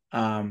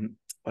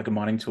 like a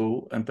mining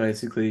tool, and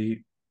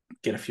basically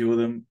get a few of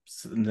them.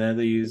 And there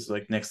they use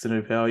like next to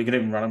no power. You can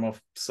even run them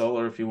off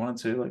solar if you wanted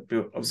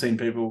to. I've seen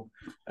people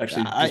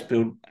actually just I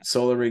build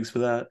solar rigs for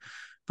that.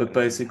 But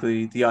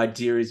basically, the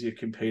idea is you're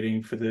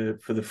competing for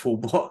the full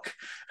block,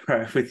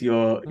 right, with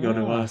your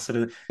device.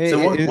 ah.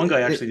 So one guy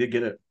I- actually did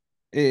get it.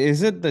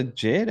 Is it the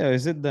Jade or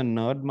is it the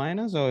Nerd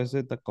Miners or is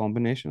it the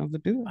combination of the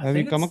two? I Have you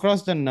think come it's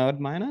across the Nerd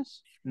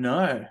Miners?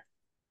 no.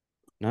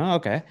 No,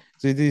 okay.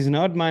 So these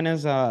Nerd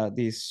Miners are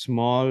these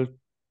small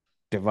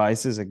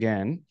devices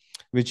again,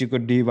 which you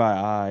could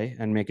DIY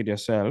and make it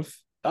yourself.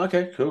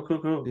 Okay, cool, cool,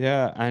 cool.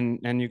 Yeah,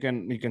 and you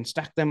can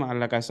stack them.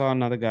 Like I saw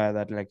another guy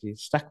that like he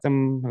stacked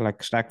them,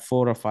 like stacked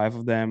 4 or 5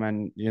 of them,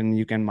 and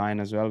you can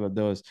mine as well with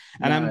those.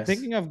 And I'm Nice.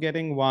 thinking of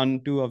getting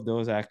 1, 2 of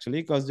those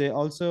actually, because they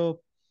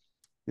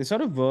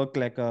sort of work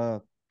like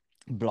a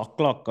block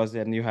clock, because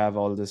then you have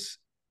all this.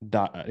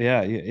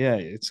 Yeah.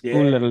 It's a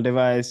cool Yeah, little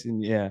device,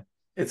 and yeah.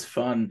 it's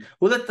fun.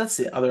 Well, that's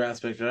the other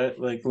aspect, right?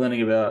 Like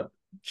learning about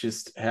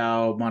just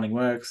how mining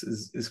works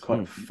is quite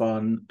Hmm.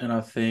 fun. And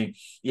I think,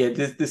 yeah,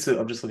 this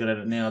I'm just looking at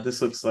it now.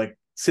 This looks like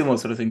similar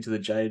sort of thing to the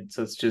Jade.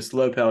 So it's just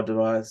low power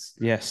device,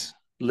 Yes.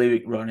 leave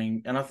it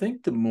running. And I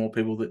think the more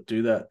people that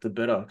do that, the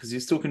better, because you're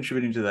still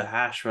contributing to the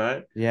hash, right?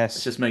 It's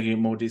Yes. just making it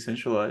more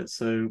decentralized.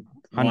 So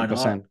why not?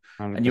 100%.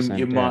 And you 100%.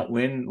 Yeah. might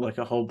win like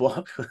a whole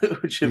block,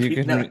 which would You be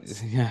can,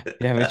 nuts. yeah,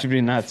 yeah, which would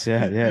be nuts.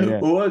 Yeah, yeah, yeah.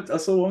 Well, I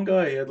saw one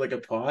guy, he had like a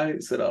pie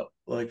set up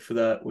like for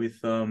that with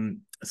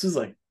this was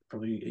like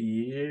probably a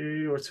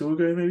year or two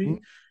ago, maybe. Mm.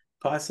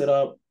 Pie set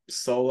up,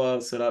 solar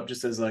set up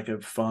just as like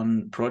a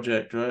fun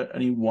project, right?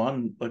 And he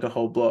won like a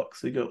whole block.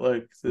 So he got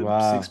like the six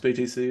Wow.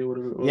 BTC or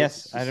whatever it was.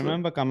 Yes, It's I just like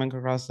remember coming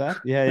across that.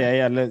 Yeah,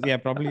 yeah, yeah. Yeah,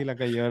 probably like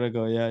a year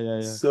ago. Yeah, yeah,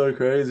 yeah. so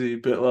crazy.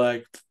 But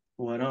like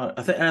why not?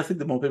 I think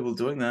the more people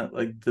doing that,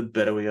 like the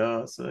better we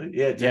are. So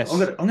yeah, Yes.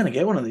 I'm gonna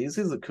get one of these.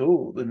 These are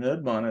cool. The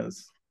nerd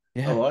miners. I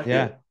Yeah, like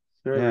yeah, it.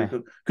 Very, very yeah.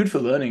 cool. Good for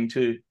learning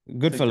too. I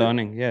Good think for that,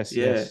 learning. Yes,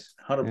 yeah, yes.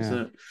 Yeah.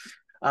 100%.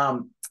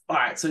 All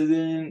right. So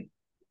then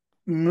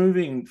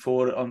moving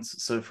forward on,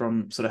 so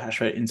from sort of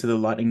hash rate into the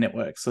Lightning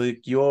Network. So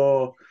like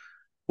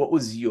what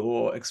was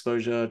your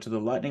exposure to the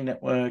Lightning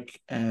Network,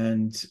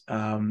 and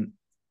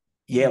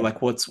yeah, Hmm.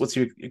 like what's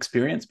your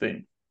experience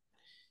been?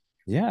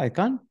 Yeah, I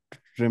can't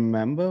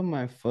remember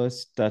my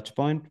first touch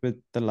point with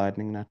the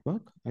Lightning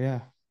Network.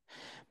 Yeah.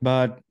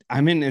 But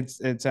I mean, it's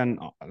an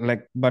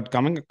like, but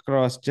coming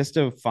across just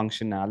a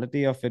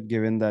functionality of it,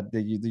 given that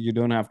you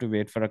don't have to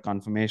wait for a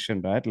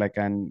confirmation, right? Like,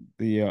 and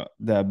the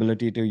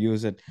ability to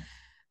use it.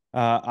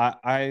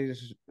 I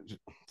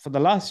for the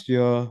last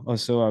year or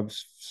so, I've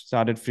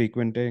started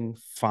frequenting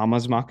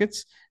farmers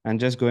markets and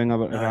just going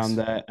around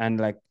Nice. there and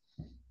like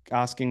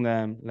asking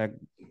them like,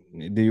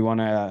 do you want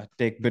to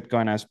take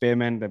Bitcoin as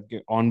payment,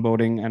 like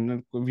onboarding,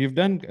 and we've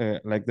done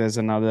like there's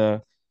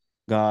another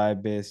guy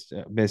based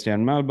here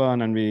in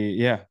Melbourne, and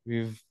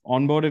we've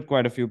onboarded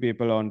quite a few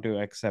people onto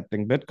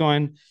accepting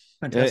Bitcoin.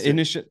 Fantastic.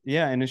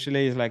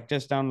 Initially it's like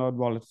just download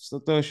wallet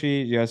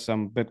Satoshi, here's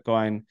some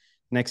Bitcoin.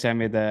 Next time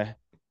you're there,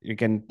 you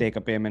can take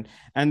a payment,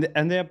 and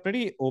they are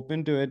pretty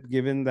open to it,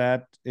 given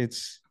that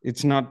it's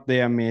not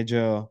their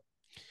major.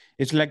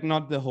 It's like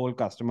not the whole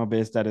customer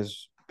base that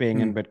is paying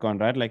in Hmm. Bitcoin,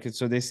 right? Like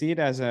so they see it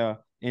as a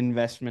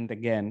investment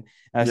again,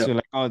 as to Yep.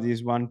 like, oh,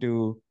 these 1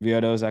 2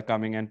 weirdos are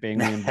coming and paying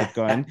me in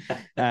Bitcoin,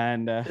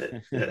 and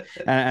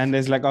and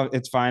it's like, oh,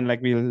 it's fine.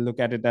 Like we'll look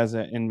at it as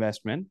an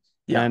investment,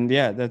 Yeah. and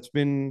that's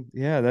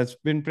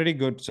been pretty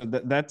good. So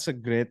that's a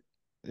great,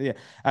 yeah.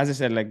 As I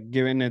said, like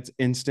given its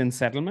instant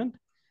settlement,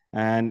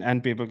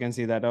 and people can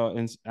see that, oh,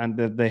 and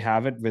that they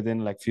have it within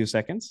like few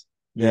seconds.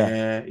 Yeah,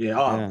 Yeah, yeah.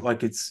 Oh, yeah,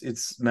 like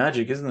it's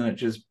magic, isn't it?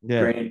 Just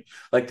yeah. green.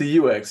 Like the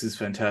UX is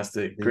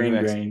fantastic. The Green,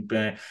 UX. green,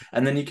 bang.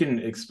 And then you can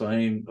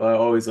explain. I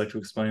always like to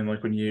explain,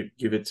 like when you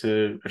give it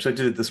to. Actually, I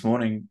did it this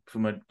morning for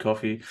my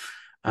coffee.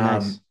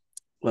 Nice. Um,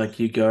 like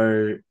you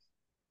go,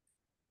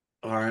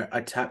 all right,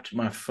 I tapped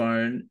my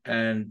phone,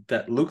 and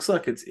that looks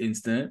like it's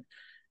instant,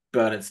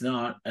 but it's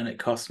not, and it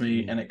costs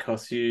me Mm. and it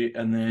costs you,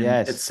 and then it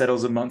Yes.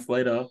 settles a month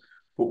later.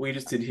 What we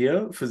just did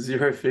here for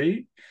 0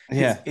 fee is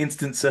Yeah.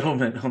 instant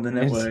settlement on the It's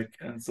network,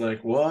 and it's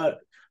like what?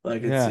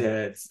 Like it's yeah.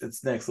 yeah,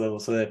 it's next level.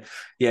 So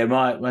yeah,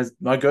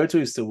 my go to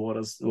is still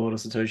Water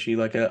Satoshi.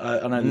 Like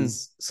I know Mm.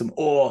 there's some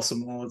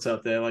awesome wallets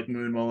out there like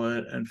Moon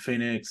Wallet and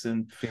Phoenix,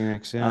 and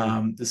Phoenix.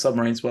 Yeah. the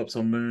submarine swaps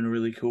on Moon are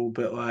really cool,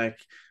 but like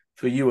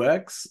for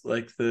UX,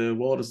 like the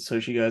Wallet of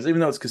Satoshi guys, even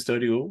though it's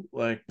custodial,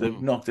 like they've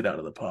Mm. knocked it out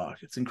of the park.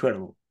 It's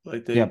incredible.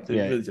 Like Yep. they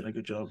Yeah. really did a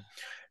good job.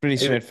 Pretty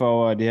Even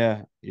straightforward.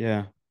 Yeah.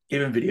 Yeah.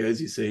 even videos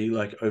you see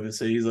like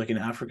overseas, like in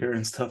Africa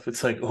and stuff,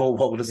 it's like all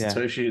Wallet of Yeah.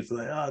 Satoshi. It's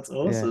like, oh, it's Yeah.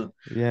 awesome.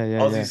 Yeah. Yeah.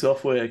 Aussie Yeah.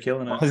 software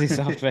killing Aussie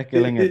software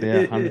killing it.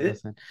 Yeah.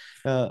 100%.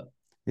 Uh,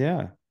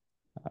 yeah.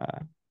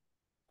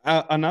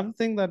 Uh, Another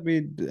thing that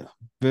we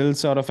built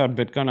sort of at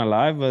Bitcoin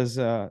Alive was,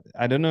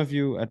 I don't know if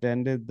you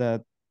attended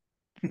that,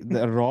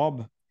 the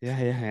Rob. Yeah,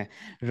 yeah, yeah.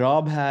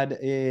 Rob had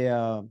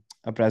a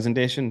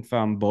presentation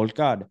from Bolt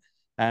Card,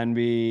 and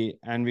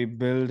we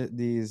built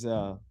these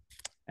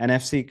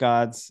NFC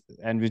cards,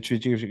 and which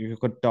you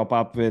could top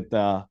up with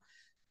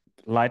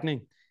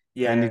Lightning,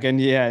 and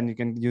Yeah, you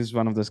can use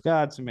one of those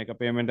cards to make a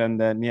payment, and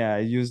then I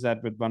use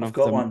that with I've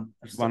got one.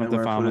 I just don't know the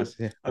where I put it. farmers.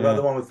 Yeah, I got yeah.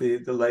 the one with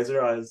the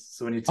laser eyes.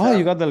 So when you Oh, you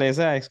tap, got the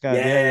laser X card.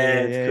 Yeah, yeah, yeah, yeah,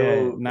 it's yeah, yeah.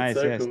 cool. It's Nice.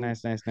 so Yes, cool.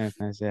 nice, nice, nice,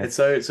 nice. Yeah. It's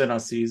so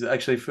nice to use.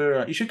 Actually,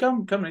 for you should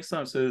come next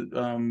time. So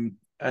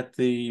at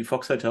the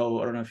Fox Hotel.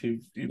 I don't know if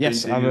you've been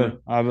Yes, to. I will.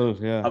 You I will.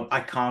 Yeah.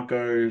 I can't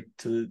go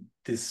to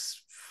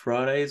this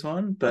Friday's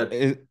one, but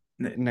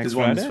Next there's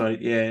one this Friday?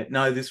 Friday. Yeah,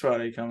 no, this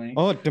Friday coming.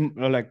 Oh,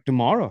 like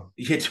tomorrow.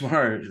 Yeah,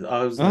 tomorrow.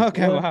 I was Oh, like,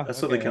 okay. what? Wow. I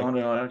saw the Okay.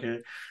 calendar. Like, okay,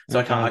 so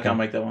Okay. I can't Okay.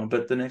 make that one.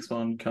 But the next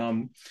one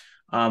come.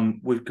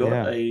 We've got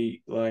Yeah.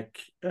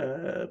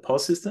 a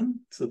POS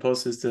system. So the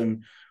POS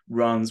system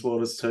runs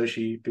Walter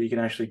Satoshi, but you can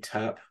actually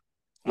tap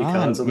your Ah,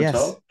 cards on the yes.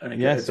 top, and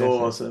Yes. it's Yes.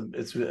 Yes. awesome.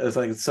 It's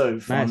like it's so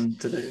Nice. fun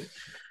to do.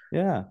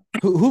 Yeah.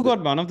 Who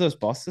got one of those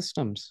POS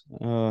systems?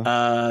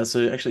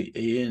 So actually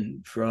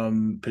Ian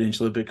from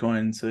Peninsula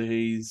Bitcoin, so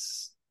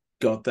he's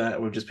got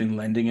that. We've just been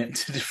lending it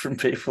to different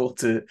people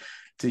to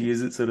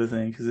use it, sort of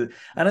thing.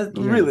 Yeah.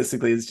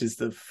 Realistically, it's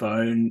just a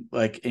phone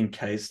like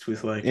encased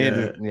with like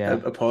Yeah.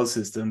 a pause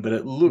system, but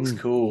it looks Mm.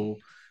 cool,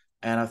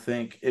 and I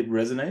think it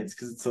resonates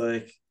because it's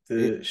like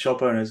the It,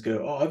 shop owners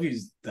go, "Oh, I've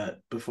used that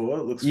before.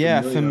 It looks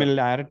yeah, familiar."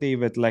 familiarity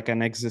with like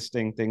an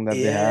existing thing that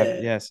they have. Yeah,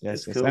 Yes, yes,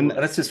 it's yes. cool, and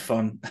it's just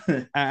fun.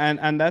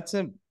 And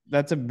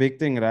that's a big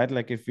thing, right?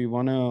 Like if we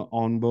want to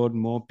onboard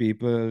more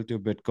people to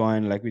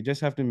Bitcoin, like we just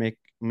have to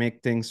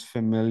make things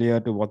familiar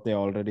to what they're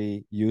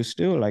already used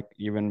to, like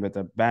even with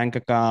a bank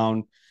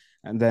account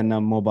and then a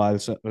mobile,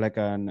 so like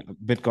a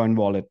Bitcoin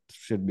wallet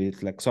should be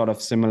like sort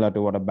of similar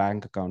to what a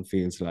bank account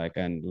feels like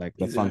and like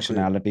the Exactly.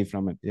 functionality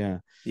from it. Yeah.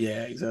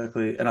 Yeah,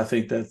 exactly. And I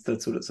think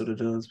that's what it sort of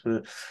does.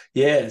 But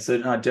yeah, so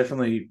no,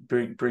 definitely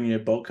bring your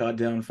bulk card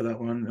down for that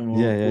one, and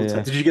Yeah, yeah, we'll take.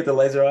 yeah. Did you get the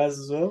laser eyes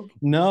as well?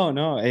 No,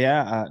 no,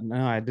 yeah,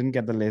 no, I didn't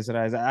get the laser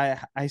eyes.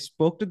 I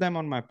spoke to them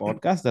on my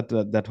podcast.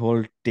 That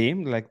whole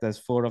team, like there's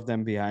four of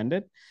them behind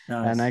it,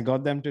 and I Nice.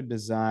 got them to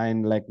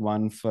design like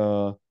one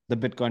for the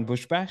Bitcoin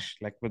Bush Bash,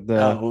 like with the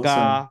Oh, awesome.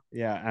 car,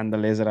 yeah, and the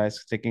laser eyes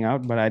sticking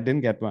out. But I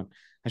didn't get one.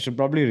 I should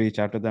probably reach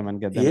out to them and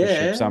get them to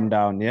ship Yeah, some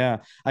down. Yeah,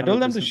 I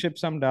told them to 100%. ship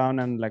some down,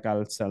 and like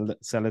I'll sell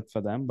it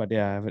for them. But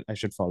yeah, I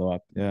should follow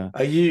up. Yeah.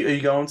 Are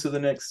you going to the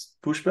next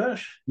push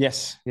bash?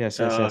 Yes, yes,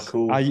 yes, yes.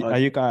 Cool. Are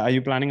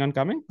you planning on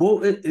coming? Well,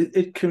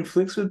 it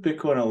conflicts with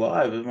Bitcoin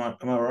Alive. Am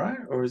I right?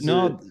 Or is it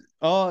No,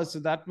 oh, so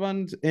that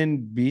one's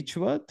in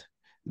Beechworth.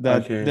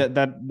 okay?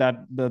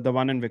 The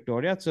one in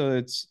Victoria. So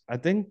it's I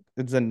think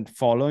it's the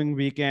following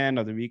weekend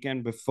or the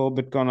weekend before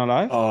Bitcoin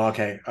Alive. Oh,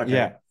 okay, okay.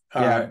 Yeah,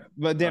 All yeah, right.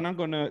 but they're Uh, not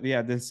gonna.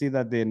 Yeah, they'll see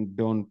that they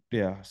don't.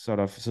 Yeah, sort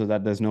of, so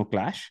that there's no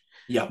clash.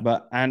 yeah,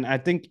 But and I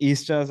think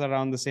Easter's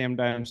around the same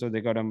time, so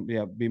they gotta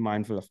be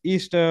mindful of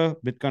Easter,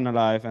 Bitcoin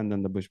Alive, and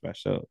then the Bush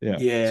Bash. So yeah,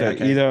 yeah. so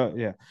Okay. either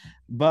yeah,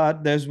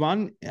 but there's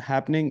one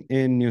happening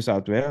in New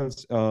South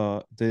Wales.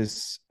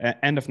 This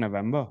end of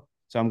November,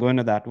 so I'm going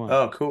to that one.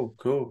 Oh, cool,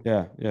 cool.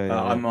 Yeah, yeah,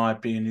 yeah, I yeah. might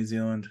be in New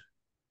Zealand.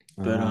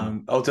 But Ah,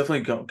 I'll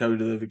definitely go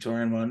to the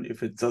Victorian one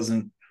if it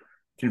doesn't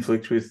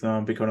conflict with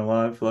Bitcoin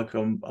Alive. Like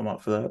I'm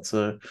up for that.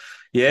 So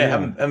yeah, yeah,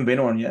 haven't been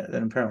on one yet,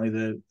 and apparently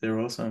they're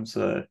awesome.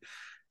 So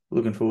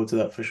looking forward to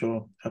that for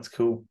sure. That's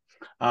cool.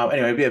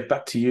 Anyway, yeah,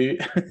 back to you.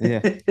 yeah.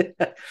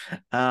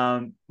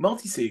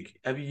 Multi-sig.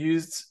 Have you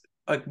used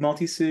like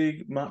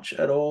multi-sig much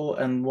at all?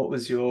 And what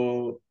was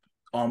your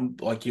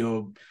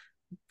your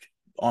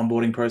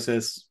onboarding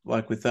process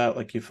like with that?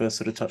 Like your first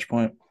sort of touch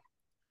point?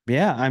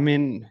 Yeah, I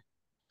mean,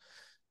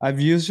 I've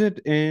used it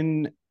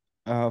in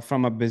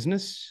from a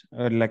business,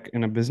 like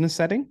in a business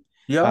setting.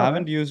 Yeah, all right. I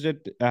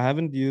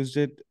haven't used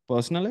it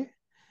personally,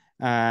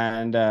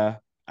 and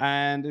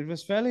it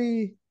was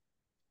fairly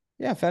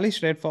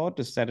straightforward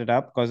to set it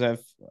up because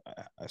I've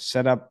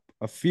set up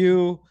a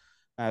few.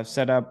 I've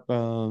set up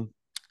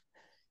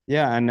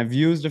yeah, and I've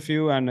used a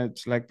few, and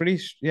it's like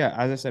yeah,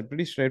 as I said,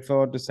 pretty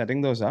straightforward to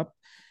setting those up.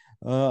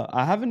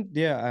 I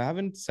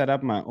haven't set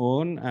up my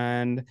own,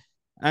 and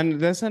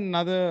there's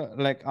another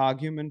like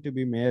argument to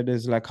be made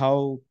is like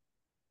how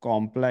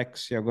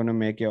complex you're going to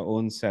make your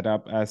own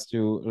setup as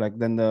to like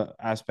then the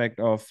aspect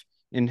of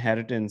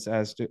inheritance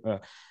as to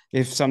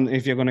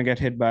if you're going to get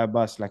hit by a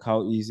bus, like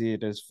how easy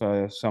it is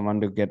for someone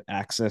to get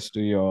access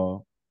to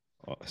your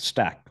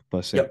stack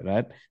per se, Yep.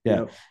 right? Yeah,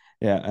 Yep.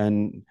 yeah,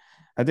 and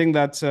I think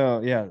that's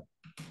yeah,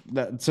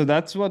 so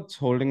that's what's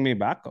holding me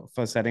back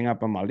for setting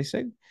up a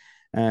multi-sig.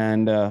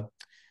 And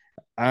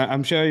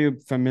I'm sure you're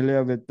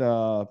familiar with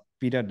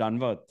Peter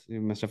Dunworth.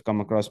 You must have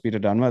come across Peter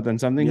Dunworth, and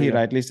something Yeah, he yeah.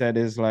 rightly said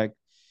is like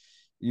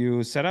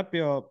you set up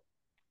your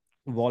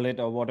wallet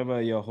or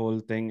whatever your whole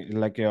thing,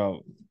 like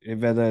your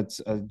whether it's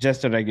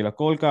just a regular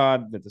cold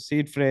card with a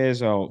seed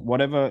phrase or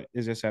whatever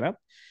is your setup,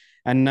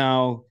 and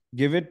now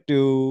give it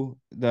to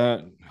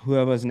the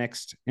whoever's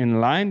next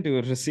in line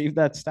to receive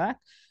that stack.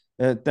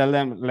 Tell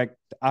them like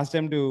ask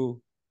them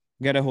to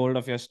get a hold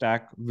of your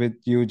stack with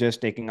you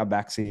just taking a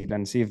back seat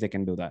and see if they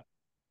can do that.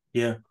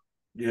 Yeah.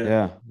 Yeah.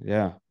 Yeah,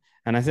 yeah.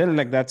 And I feel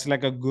like that's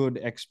like a good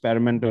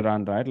experiment to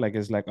run, right? Like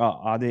it's like, oh,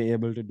 are they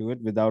able to do it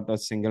without a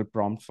single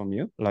prompt from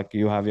you? Like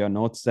you have your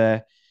notes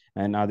there,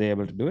 and are they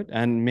able to do it?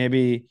 And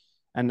maybe,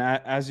 and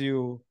as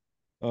you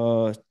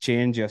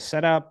change your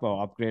setup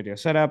or upgrade your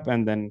setup,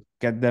 and then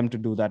get them to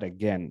do that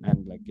again,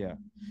 and like yeah,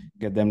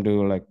 get them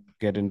to like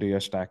get into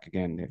your stack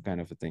again, yeah,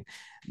 kind of a thing.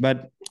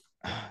 But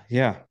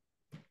yeah,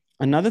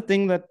 another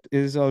thing that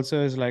is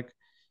also is like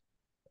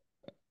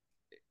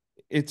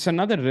it's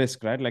another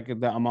risk, right? Like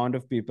the amount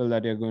of people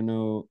that you're going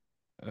to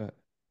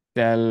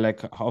tell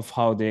like of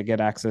how they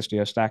get access to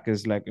your stack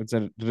is like it's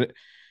a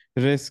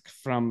risk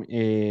from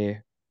a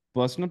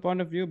personal point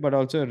of view, but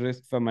also a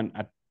risk from an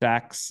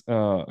attacks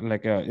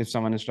like if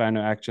someone is trying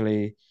to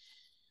actually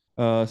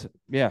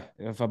yeah,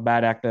 if a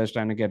bad actor is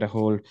trying to get a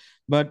hold.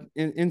 But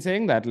in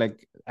saying that,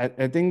 like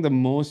I think the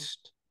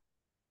most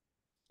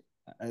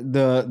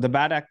the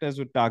bad actors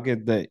would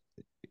target the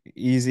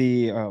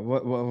easy,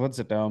 what's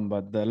the term,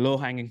 but the low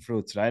hanging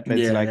fruits, right?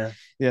 It's Yeah, like, yeah.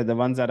 yeah, the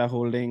ones that are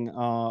holding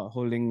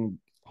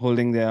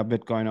their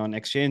Bitcoin on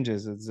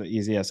exchanges, it's the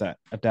easiest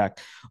attack.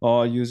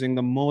 Or using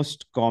the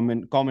most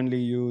commonly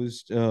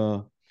used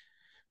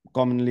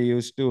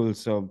tools.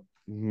 So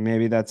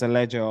maybe that's a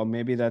ledger, or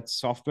maybe that's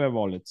software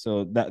wallet.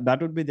 So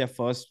that would be their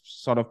first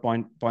sort of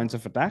points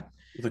of attack.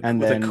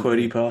 And With a then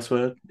Cody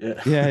password.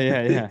 Yeah. yeah,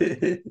 yeah, yeah,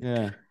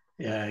 yeah.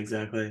 Yeah,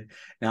 exactly.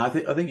 Now I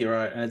think you're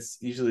right, and it's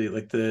usually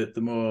like the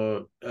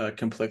more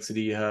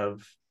complexity you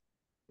have,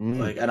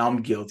 like, Mm. and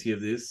I'm guilty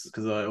of this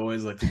because I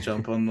always like to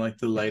jump on like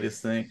the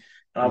latest thing.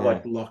 And I've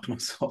like Yeah, locked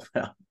myself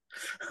out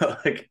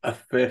like a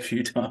fair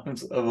few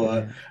times of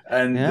like, yeah,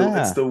 and it's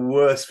yeah, the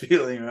worst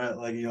feeling, right?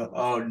 Like you're like,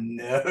 oh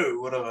no,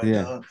 what have I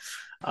yeah.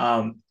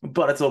 done?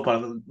 But it's all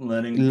part of the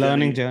learning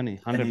Learning journey. journey,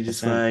 And you're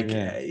just 100%. like,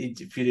 Yeah,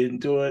 if you didn't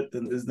do it,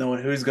 then there's no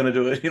one who's gonna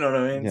do it. You know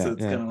what I mean? So yeah,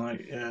 it's yeah. kind of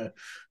like,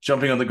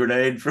 jumping on the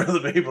grenade for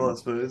other people, I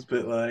suppose.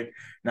 But like,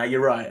 now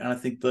you're right, and I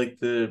think like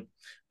the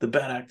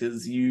bad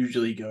actors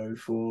usually go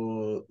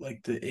for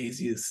like the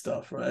easiest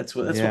stuff, right? That's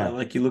why Yeah.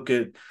 like you look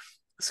at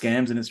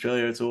scams in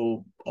Australia, it's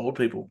all old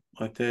people.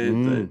 Like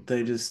Mm.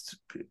 they just,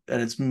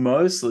 and it's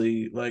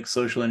mostly like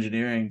social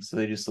engineering. So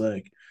they just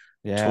like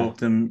Yeah. talk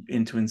them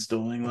into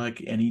installing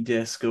like any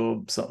desk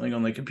or something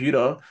on their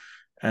computer,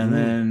 and Mm.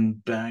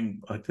 then bang,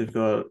 like they've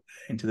got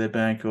into their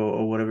bank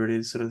or whatever it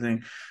is, sort of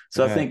thing.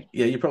 So I Right. think,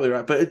 yeah, you're probably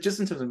right. But just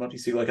in terms of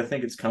multi-sig, like I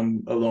think it's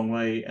come a long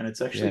way, and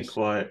it's actually Yes.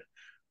 quite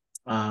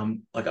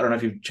like I don't know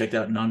if you've checked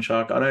out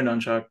Nunchuck. I know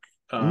Nunchuck.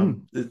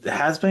 Mm. There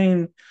has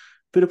been a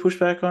bit of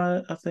pushback on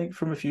it, I think,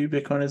 from a few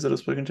Bitcoiners that I've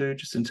spoken to,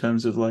 just in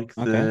terms of like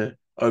Okay. the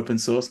open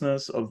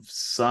sourceness of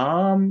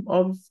some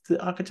of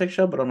the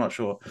architecture, but I'm not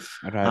sure.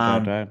 Right, right,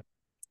 Um, right.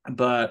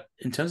 but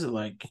in terms of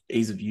like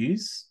ease of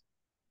use,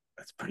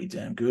 it's pretty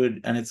damn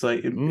good, and it's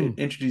like it Mm.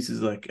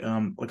 introduces like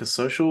a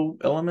social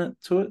element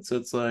to it. So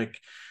it's like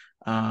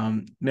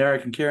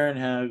Merrick and Karen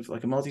have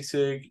like a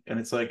multi-sig, and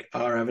it's like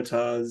our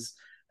avatars,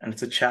 and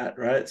it's a chat,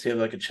 right? So you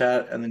have like a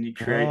chat, and then you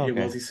create Oh, your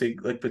okay.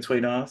 multi-sig like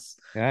between us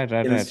Right,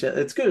 right, in this right. chat.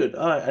 It's good.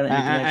 And you can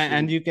And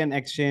actually, you can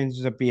exchange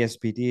the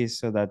PSPTs,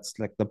 so that's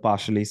like the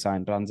partially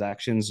signed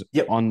transactions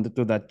yep,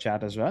 to that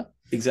chat as well.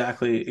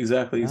 exactly.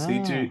 So you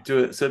Ah, do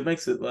it. So it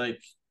makes it like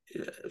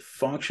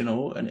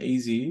functional and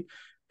easy,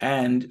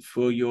 and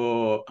for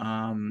your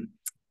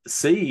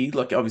seed,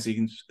 like obviously you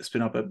can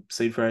spin up a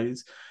seed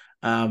phrase,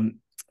 um,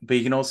 but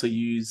you can also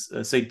use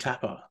a seed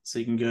tapper. So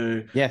you can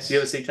go. So you have a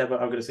yes. seed tapper.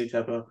 I've got a seed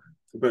tapper.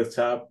 We both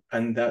tap,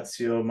 and that's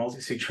your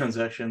multi-sig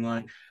transaction.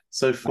 Like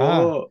so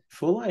Ah,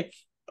 for like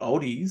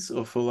oldies,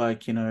 or for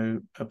like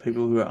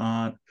people who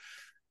aren't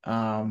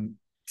um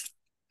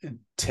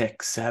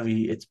tech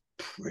savvy, it's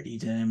pretty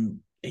damn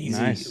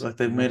easy. nice, Like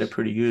they've made it nice.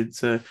 pretty good.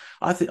 So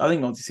I think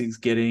multi-sig's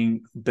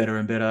getting better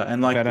and better.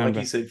 And like Better and like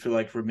you better. said, for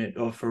like remit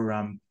or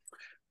for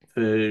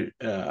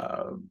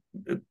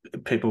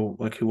people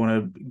like who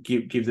want to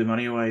give their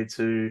money away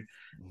to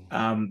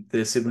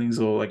their siblings,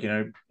 or like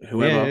Yeah,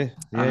 whoever, yeah,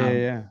 yeah, yeah, um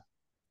yeah.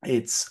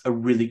 it's a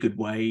really good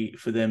way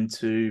for them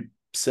to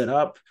set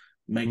up,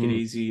 make it Mm.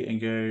 easy,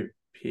 and go,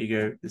 here you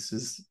go, this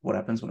is what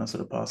happens when I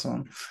sort of pass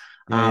on.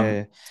 Yeah, yeah,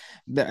 um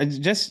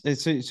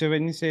yeah. So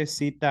when you say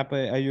seat tap,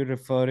 are you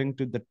referring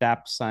to the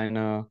tap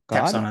signer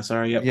Tap card? signer,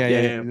 sorry. Yep, Yeah,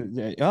 yeah, yeah,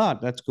 yeah, yeah. Ah,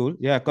 that's cool.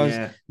 Yeah, because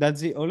yeah.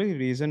 that's the only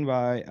reason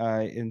why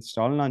I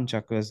install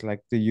Nunchuckers,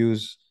 like to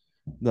use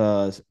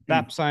the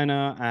tap Mm.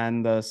 signer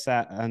and the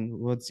sat and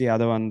what's the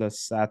other one? The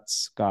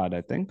Sats card,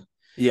 I think.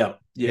 Yeah,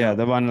 Yeah, yeah,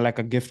 the one like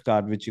a gift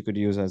card which you could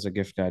use as a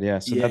gift card. Yeah,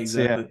 so yeah, that's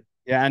yeah, exactly.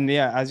 yeah, and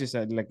yeah, as you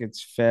said, like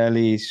it's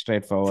fairly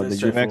straightforward. Fairly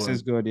The UX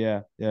is straightforward. good.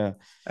 Yeah, yeah,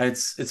 And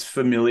it's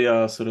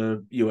familiar sort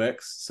of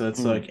UX. So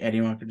it's mm, like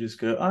anyone could just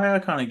go, oh, I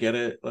kind of get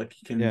it. Like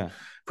you can yeah.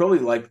 probably,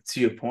 like,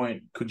 to your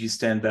point, could you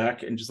stand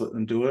back and just let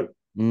them do it?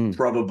 Mm,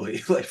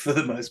 Probably. Like for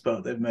the most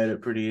part, they've made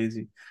it pretty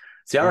easy.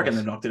 See, I reckon they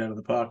nice. knocked it out of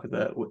the park with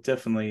that.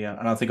 Definitely,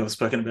 and I think I've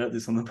spoken about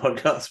this on the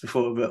podcast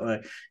before, but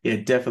like, yeah,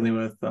 definitely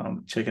worth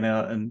checking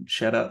out. And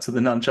shout out to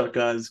the Nunchuck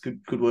guys.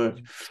 Good work.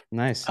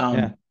 Nice. Yeah.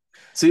 Um,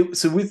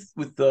 so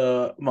with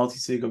the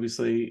multi-sig,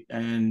 obviously,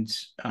 and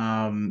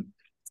um,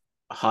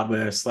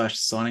 hardware slash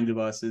signing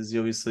devices, you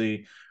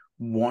obviously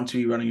want to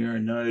be running your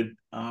own node.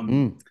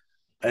 Mm,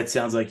 It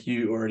sounds like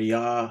you already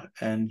are,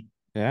 and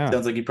yeah.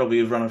 sounds like you probably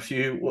have run a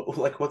few.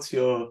 Like, what's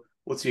your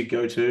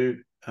go-to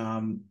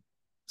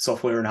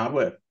software and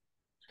hardware?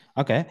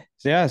 Okay.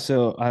 So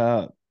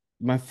yeah,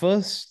 my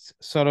first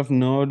sort of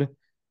node,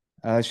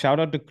 shout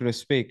out to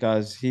Crispy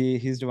because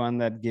he's the one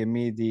that gave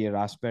me the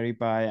Raspberry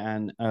Pi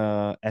and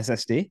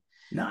SSD.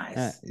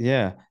 Nice.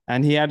 Yeah,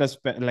 and he had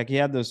he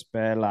had those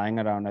spare lying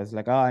around. I was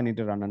like, oh, I need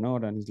to run a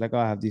node, and he's like, oh,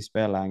 I have these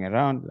spare lying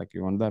around. Like,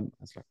 you want them? I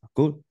was like, oh,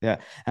 cool, yeah.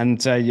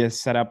 And so I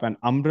just set up an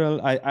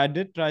Umbrel. I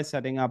did try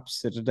setting up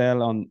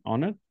Citadel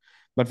on it,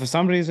 but for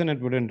some reason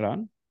it wouldn't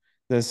run.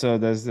 There's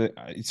the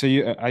so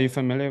you are you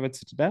familiar with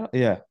Citadel?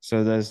 Yeah.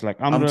 So there's like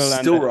I'm Umbrel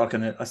and still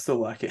rocking it. I still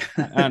like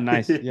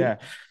nice, it. yeah.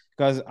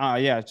 Because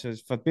yeah, so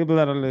for people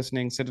that are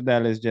listening,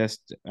 Citadel is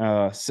just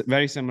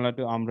very similar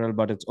to Umbrel,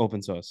 but it's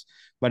open source.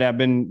 But I've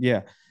been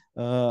yeah.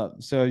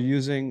 So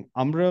using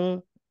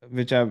Umbrel,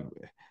 which I've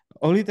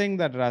only thing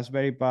that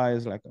Raspberry Pi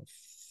is like a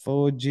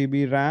 4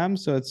 GB RAM,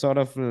 so it sort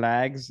of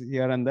lags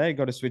here and there. You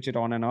got to switch it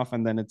on and off,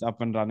 and then it's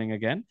up and running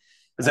again.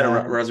 Is that a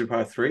And Raspberry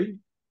Pi 3?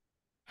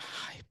 I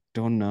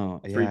don't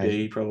know. Yeah,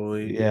 3B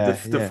probably. Yeah, yeah,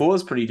 the yeah. 4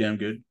 is pretty damn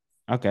good.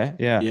 Okay,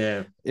 yeah,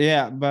 Yeah.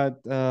 yeah.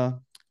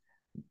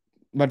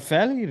 But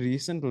fairly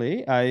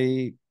recently,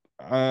 I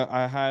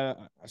had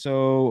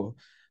so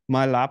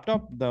my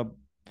laptop, the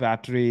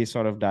battery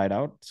sort of died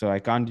out, so I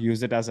can't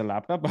use it as a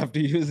laptop. I have to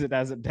use it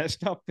as a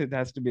desktop. It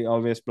has to be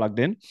always plugged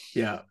in,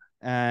 Yeah.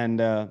 and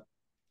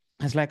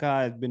it's like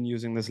I've been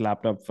using this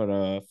laptop for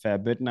a fair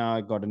bit now.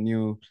 I got a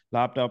new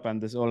laptop,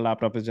 and this old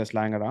laptop is just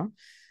lying around.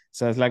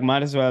 So it's like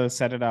might as well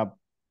set it up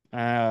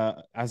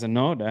as a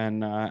node,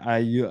 and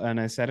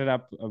I set it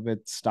up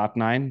with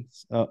Start9.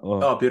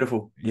 Oh,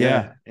 beautiful.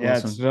 Yeah, Yeah. yeah,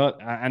 it's Awesome. real,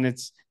 and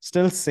it's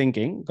still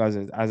syncing because,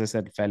 as I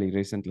said, fairly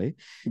recently,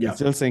 it's Yeah.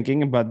 still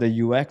syncing. But the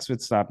UX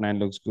with Start9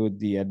 looks good.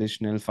 The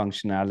additional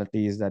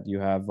functionalities that you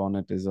have on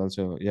it is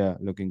also, yeah,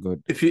 looking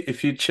good.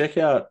 If you check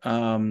out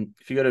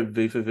if you go to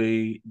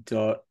v4v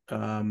dot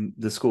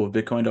the school of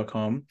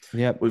bitcoin.com,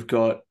 Yep. we've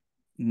got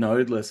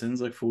node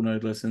lessons, like full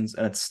node lessons,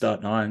 and it's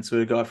Start9. So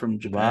a guy from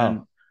Japan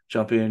Wow.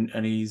 jump in,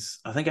 and he's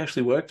I think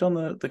actually worked on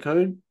the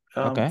code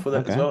Okay. for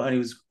that as Okay. well, and he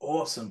was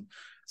awesome.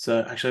 So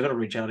actually I got to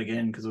reach out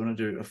again because I want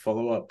to do a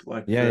follow-up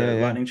like Yeah. for Yeah.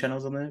 Yeah. lightning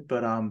channels on there.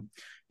 But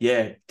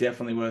yeah,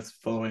 definitely worth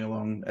following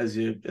along as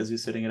you're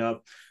setting it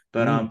up.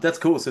 But Mm, that's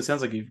cool. So it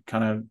sounds like you've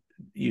kind of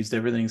used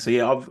everything. So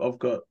yeah, I've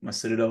got my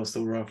Citadel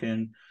still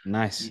rocking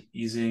nice.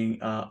 using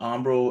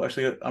Umbrel.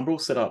 Actually, got Umbrel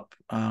set up.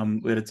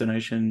 We had a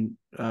donation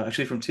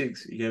actually from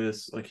Tiggs. He gave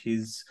us like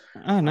his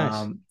Oh,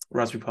 nice.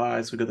 Raspberry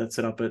Pi. So we got that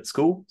set up at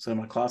school. So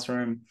my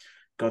classroom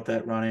got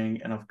that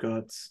running, and I've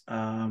got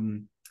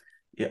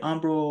yeah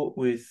Umbrel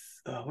with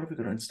what have we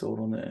got installed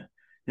on there?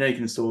 You know, you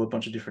can install a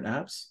bunch of different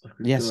apps. Like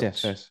we've Yes. got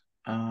Yes. Yes.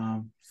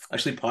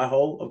 actually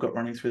Pi-hole. I've got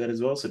running through that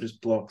as well. So it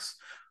just blocks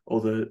all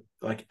the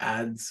like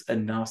ads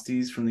and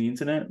nasties from the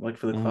internet, like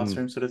for the Um,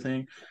 classroom sort of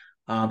thing.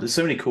 There's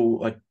so many cool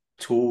like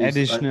tools.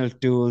 additional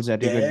tools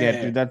that you could get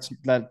to. Yeah, That's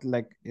that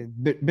like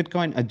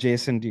Bitcoin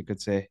adjacent, you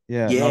could say.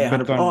 Yeah, not yeah,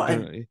 100%. Oh,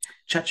 Bitcoin. and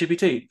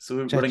ChatGPT. So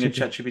we're running a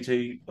ChatGPT.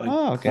 ChatGPT like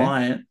Oh, okay.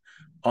 client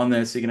on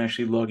there, so you can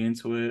actually log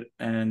into it,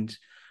 and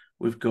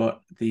we've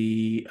got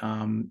the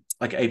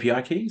like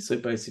API key. So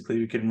basically,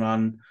 we can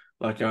run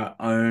like our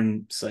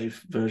own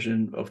safe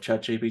version of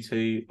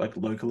ChatGPT like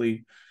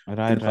locally in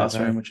Right. the Right.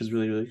 classroom, Right. which is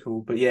really really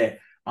cool. But yeah,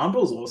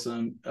 Umbrel's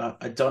awesome.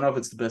 I don't know if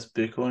it's the best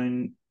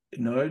Bitcoin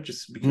node,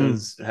 just Mm.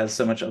 because it has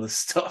so much other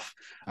stuff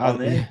on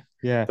there, Yeah.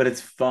 Yeah. but it's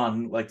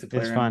fun like to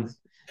play It's around fun. with.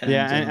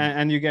 Yeah, And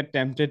and you get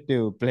tempted to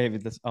play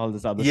with this all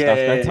this other stuff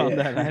yeah, that's on yeah,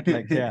 there, right?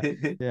 Like, yeah,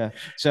 yeah. yeah.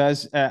 So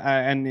as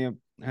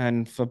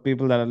and for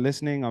people that are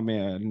listening, I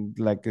mean,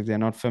 like if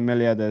they're not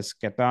familiar, there's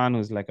Ketan,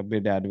 who's like a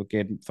big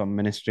advocate for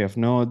Ministry of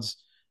Nodes.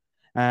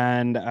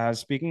 And I was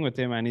speaking with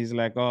him, and he's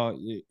like, "Oh,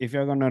 if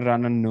you're gonna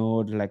run a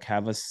node, like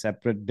have a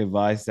separate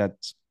device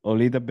that's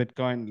only the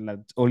Bitcoin, like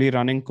only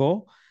running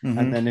core, and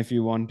Hmm. then if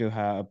you want to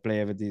have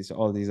play with these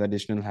all these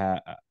additional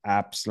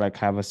apps, like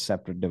have a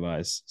separate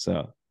device."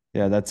 So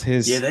yeah, that's Yeah,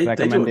 his they do a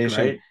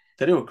recommendation.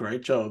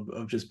 great job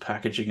of just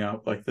packaging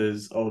up like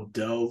those old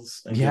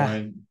Dells and Yeah,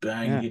 going yeah.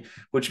 bang,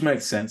 which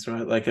makes sense,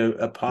 right? Like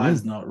a Pi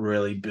is Mm. not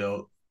really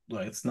built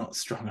like it's not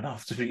strong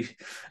enough to be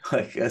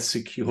like a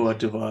secure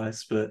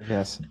device, but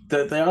Yes.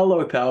 they are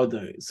low powered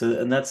though. So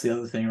and that's the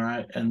other thing,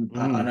 right? And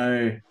I Mm.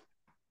 know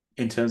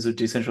in terms of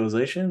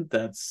decentralization,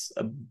 that's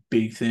a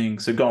big thing.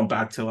 So going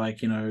back to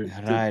like, you know,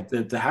 Right.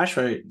 the hash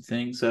rate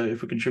thing. So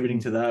if we're contributing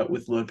Mm. to that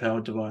with low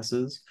powered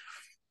devices,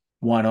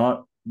 why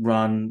not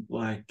run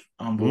like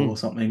Umbrel or Mm.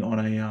 something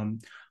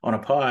on a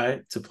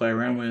Pi to play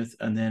around with,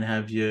 and then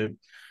have your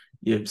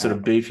sort Uh,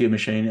 of beefier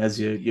machine as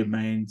your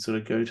main sort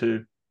of go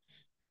to.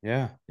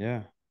 yeah,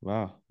 yeah.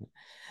 Wow.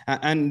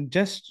 And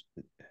just,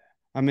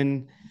 I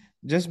mean,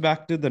 just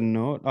back to the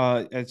node.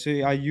 So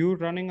are you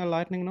running a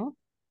Lightning node?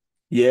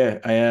 Yeah,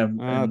 I am,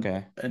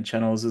 Okay. and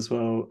channels as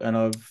well, and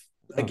I've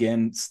Oh.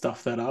 again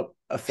stuffed that up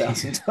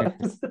 1,000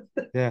 times.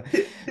 Yeah.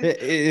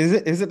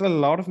 Is it a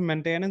lot of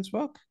maintenance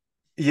work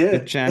Yeah,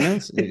 with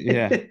channels?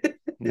 Yeah. it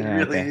Yeah.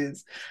 really Okay.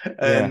 is.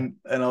 Yeah.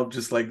 And I've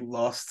just like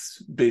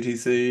lost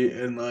BTC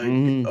and like,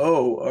 Mm.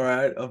 oh, all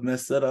right, I've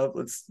messed that up.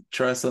 Let's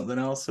try something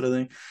else, sort of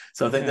thing.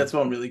 So I think Yeah. that's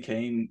why I'm really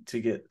keen to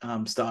get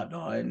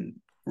Start9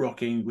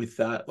 rocking with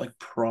that like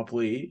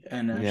properly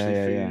and Yeah. actually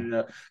Yeah. Yeah. figure it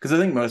out. Because I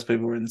think most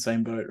people are in the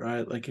same boat,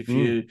 right? Like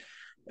Mm.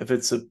 if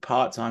it's a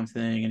part-time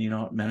thing and you're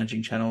not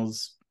managing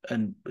channels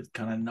and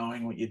kind of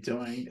knowing what you're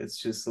doing, it's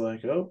just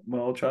like, oh,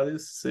 well, I'll try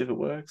this, see if it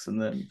works, and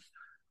then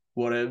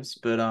whatevs.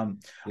 But I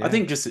Yeah.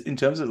 think just in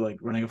terms of like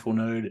running a full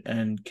node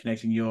and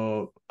connecting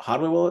your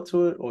hardware wallet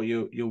to it or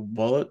your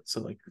wallet,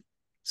 so like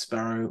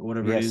Sparrow or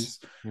whatever it Yes. is,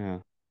 Yeah.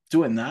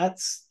 doing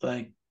that's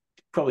like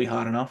probably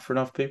hard enough for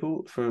enough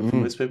people for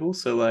Mm. most people.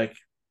 So like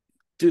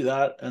do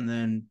that and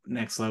then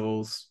next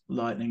levels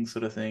lightning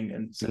sort of thing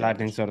and The setting up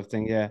Lightning sort of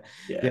thing. Yeah.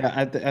 yeah.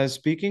 Yeah. I was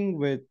speaking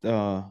with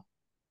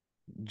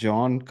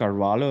John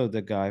Carvalho,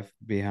 the guy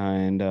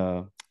behind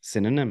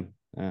Synonym.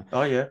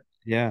 Oh yeah,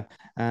 Yeah,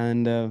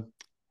 and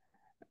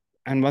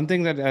one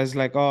thing that is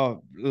like,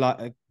 oh,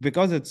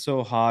 because it's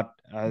so hard,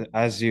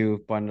 as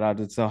you pointed out,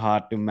 it's so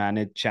hard to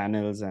manage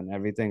channels and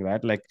everything,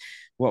 right? Like,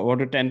 what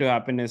would tend to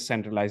happen is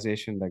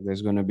centralization. Like,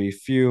 there's going to be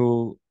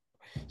few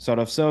sort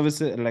of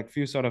services, like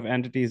few sort of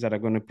entities that are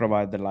going to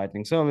provide the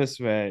Lightning service,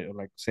 where,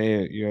 like,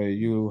 say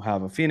you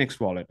have a Phoenix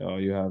wallet, or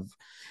you have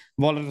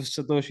Wallet of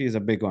Satoshi is a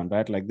big one,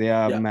 right? Like, they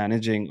are yeah,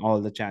 managing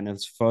all the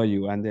channels for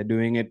you, and they're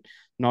doing it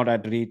not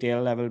at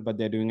retail level, but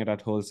they're doing it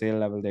at wholesale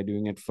level. They're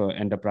doing it for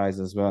enterprise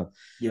as well.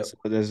 yep, So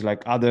there's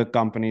like other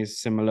companies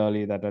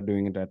similarly that are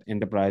doing it at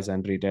enterprise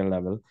and retail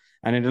level,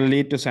 and it will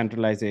lead to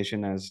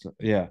centralization as,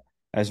 yeah,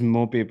 as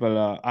more people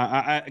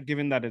are.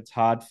 Given that it's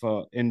hard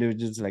for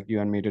individuals like you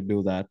and me to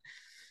do that,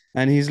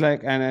 and he's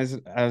like, and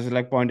as I was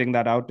like pointing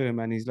that out to him,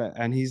 and he's like,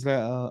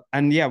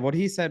 and yeah, what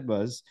he said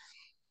was,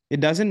 it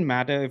doesn't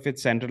matter if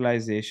it's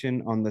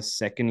centralization on the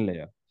second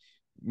layer.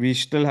 We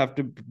still have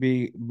to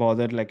be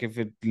bothered, like, if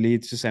it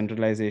leads to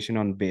centralization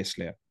on base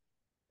layer.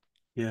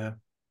 yeah,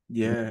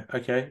 yeah.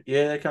 Okay,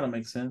 yeah, that kind of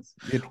makes sense.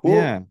 Well,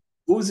 Yeah.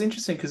 what was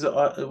interesting because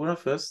when I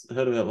first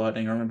heard about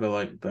Lightning, I remember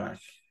like back,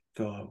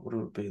 God, what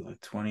would it be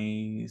like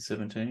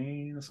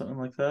 2017 or something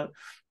like that?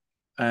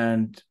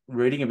 And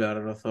reading about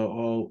it, I thought,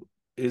 oh,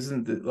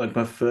 isn't it like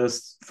my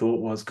first thought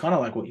was kind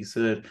of like what you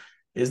said,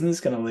 isn't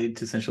this going to lead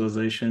to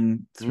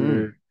centralization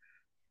through Mm.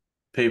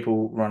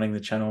 people running the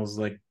channels,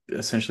 like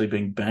essentially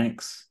being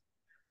banks?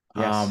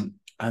 Yes.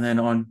 And then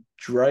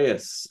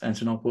Andreas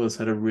Antonopoulos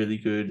had a really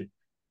good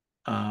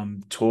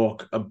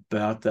talk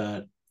about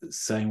that,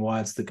 saying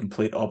why it's the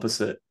complete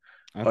opposite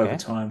over Okay.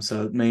 time.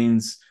 So it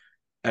means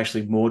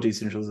actually more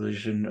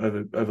decentralization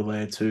over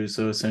layer two.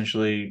 So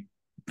essentially,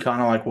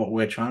 kind of like what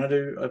we're trying to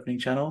do, opening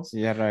channels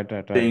Yeah. Right.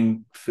 Right. Right.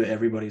 being for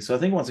everybody. So I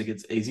think once it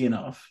gets easy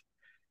enough,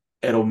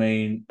 it'll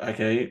mean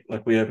okay,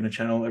 like we open a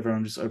channel,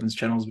 everyone just opens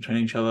channels between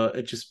each other.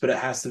 It just, but it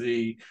has to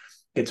be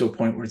get to a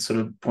point where it's sort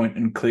of point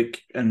and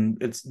click,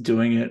 and it's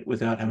doing it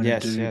without having to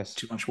Yes. do Yes.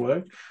 too much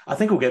work. I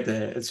think we'll get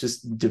there. It's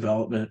just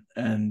development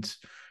and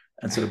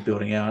sort of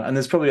building out. And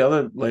there's probably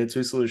other layer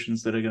two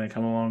solutions that are going to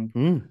come along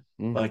Mm.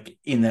 Mm. like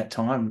in that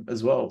time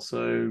as well.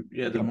 So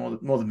yeah, the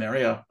Yep. more the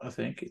merrier. I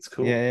think it's Yeah,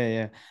 cool. yeah,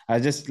 yeah.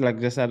 I just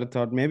had a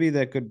thought. Maybe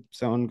there could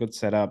someone could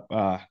set up.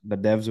 The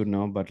devs would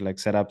know, but like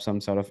set up some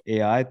sort of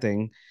AI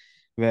thing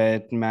where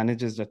it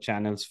manages the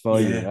channels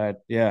for you, Yeah, right?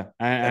 Yeah,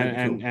 that'd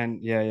be cool.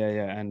 and yeah, yeah,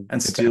 yeah, And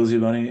and steals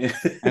your money.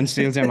 and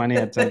steals your money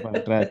at some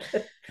point, right?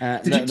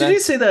 Did you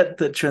That's see that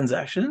the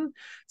transaction?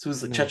 So it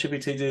was like no.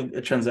 ChatGPT did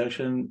a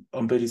transaction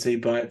on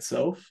BTC by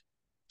itself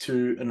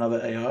to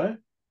another AI.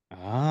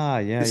 Ah,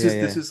 yeah, This yeah, is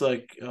this yeah. is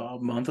like a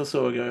month or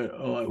so ago.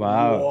 I'm like,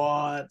 Wow.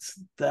 what?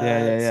 Yeah,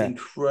 yeah, That's yeah.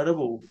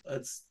 incredible.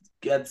 That's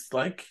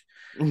like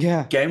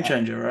Yeah. game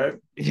changer, right?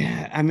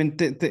 Yeah, I mean,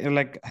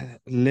 like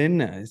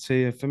Lynn. So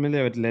you're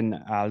familiar with Lynn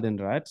Alden,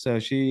 right? So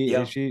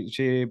Yeah.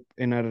 she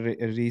in a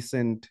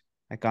recent,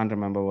 I can't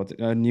remember what,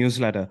 a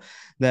newsletter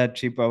that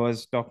she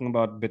was talking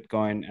about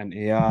Bitcoin and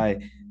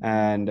AI,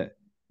 and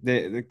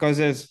because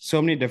there's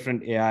so many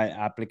different AI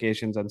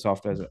applications and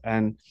softwares,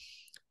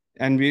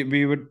 and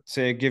we would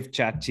say give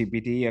chat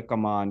gpt a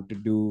command to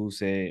do,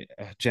 say,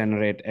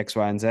 generate x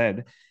y and z,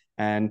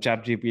 and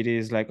chat gpt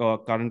is like, oh,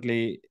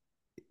 currently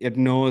it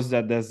knows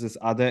that there's this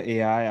other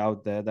AI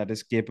out there that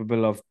is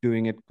capable of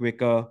doing it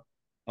quicker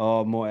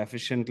or more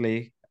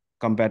efficiently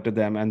compared to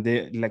them. And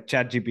they, like,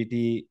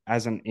 ChatGPT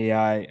as an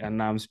AI, and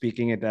now I'm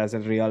speaking it as a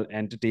real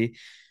entity,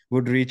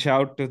 would reach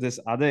out to this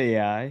other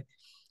AI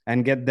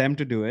and get them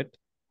to do it,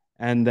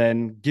 and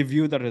then give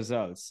you the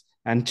results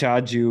and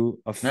charge you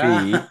a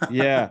fee.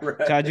 Yeah,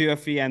 charge Right. you a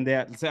fee, and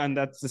and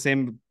that's the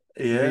same.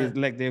 Yeah.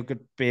 Like, they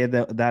could pay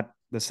the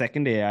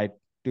second AI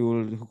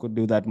tool who could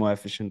do that more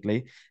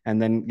efficiently,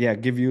 and then, yeah,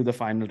 give you the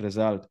final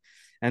result.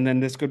 And then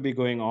this could be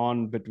going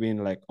on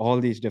between like all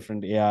these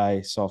different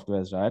AI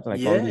softwares, right?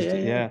 Like all Yeah, these, yeah,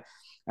 yeah. yeah.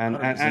 and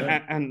and and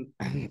 100%.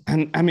 and,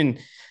 and I mean,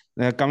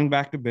 coming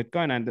back to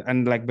Bitcoin,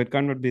 and like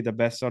Bitcoin would be the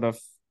best sort of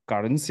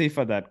currency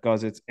for that,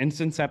 because it's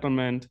instant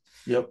settlement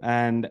Yep.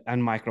 and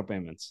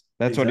micropayments.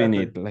 That's what you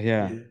Exactly. need. Like,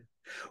 yeah. Yeah.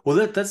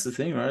 Well, that's the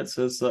thing, right?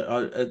 So it's like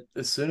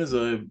as soon as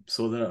I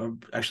saw that,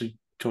 I'm actually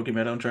talking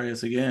about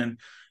Andreas again,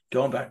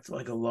 going back to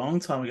like a long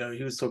time ago.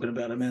 He was talking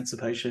about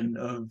emancipation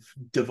of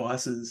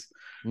devices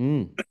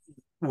Mm.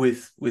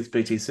 with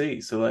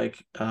BTC. So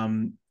like,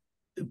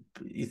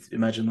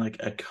 imagine like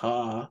a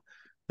car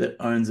that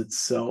owns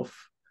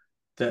itself,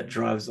 that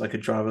drives like a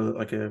driver,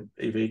 like a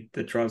EV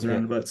that drives Yeah.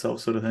 around by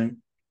itself, sort of thing.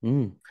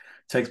 Mm.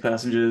 Takes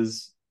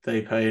passengers,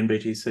 they pay in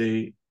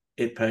BTC,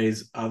 it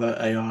pays other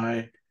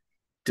AI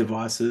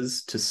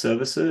devices to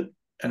service it,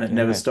 and it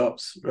never Right.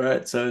 stops,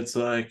 right? So it's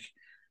like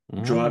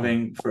Ah.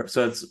 driving for,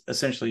 so it's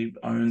essentially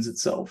owns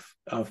itself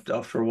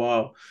after a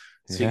while.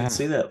 So you can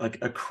see Yeah. that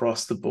like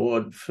across the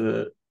board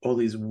for all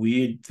these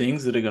weird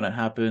things that are going to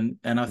happen.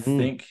 And I Mm.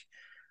 think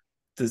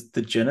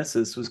the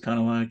genesis was kind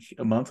of like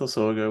a month or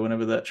so ago,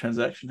 whenever that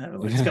transaction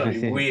happened. Like, it's gonna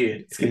be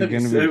weird. It's gonna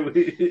It's be gonna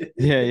be, so weird.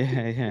 yeah,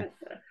 yeah,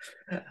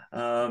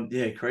 yeah.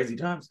 Yeah, crazy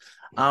times.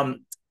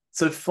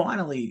 So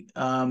finally,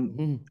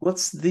 Mhm.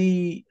 what's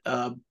the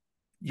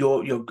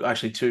your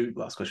actually two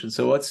last questions.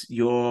 So what's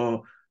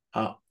your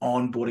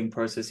onboarding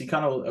process? You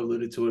kind of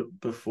alluded to it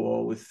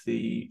before with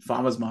the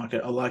farmers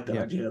market. I like that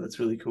Yeah, idea. That's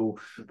really cool.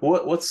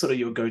 But what's sort of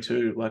your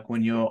go-to like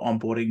when you're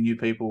onboarding new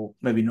people?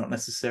 Maybe not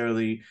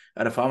necessarily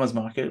at a farmers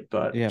market,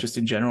 but yeah. just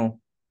in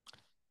general.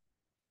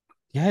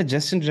 Yeah,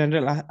 just in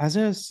general, as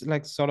I was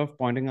like sort of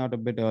pointing out a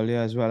bit earlier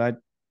as well, I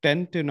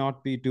tend to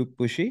not be too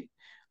pushy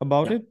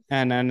about Yeah, it,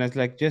 and it's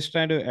like just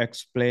try to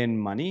explain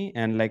money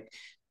and like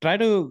try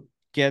to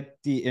get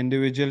the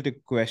individual to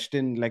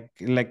question, like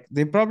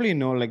they probably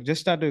know, like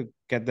just start to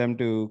get them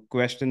to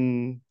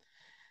question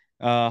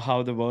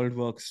how the world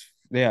works.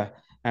 Yeah,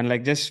 and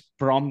like just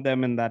prompt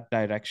them in that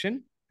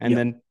direction, and yeah,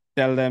 then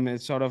tell them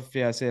it's sort of,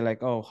 yeah, say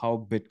like, oh,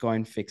 how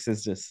Bitcoin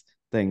fixes this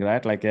thing,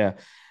 right? Like, yeah,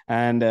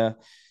 and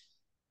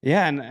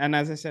yeah, and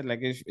as I said, like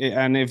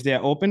if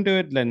they're open to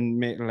it, then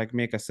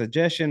make a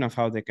suggestion of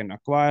how they can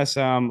acquire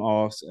some,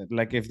 or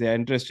like if they're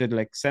interested,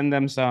 like send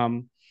them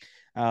some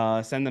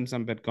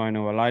Bitcoin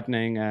over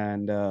Lightning,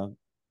 and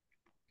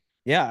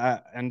yeah,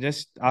 and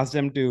just ask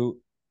them to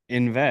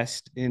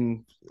invest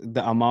in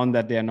the amount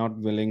that they are not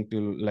willing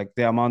to, like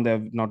the amount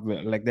they're not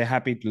like they're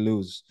happy to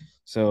lose. yeah.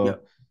 So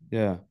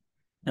yeah,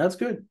 That's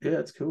good. Yeah,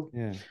 that's cool.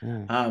 yeah,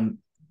 yeah, Um,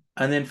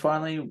 and then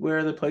finally, where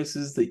are the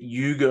places that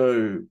you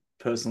go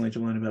personally to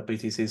learn about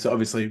BTC? So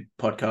obviously,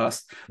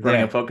 podcast.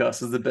 Running a yeah,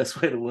 podcast is the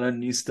best way to learn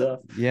new stuff.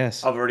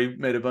 yes, I've already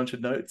made a bunch of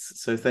notes,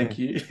 so yeah. thank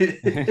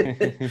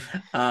you.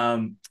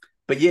 um,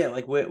 but yeah,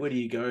 like where do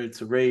you go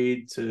to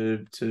read,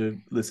 to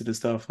listen to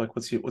stuff? Like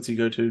what's your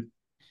go to?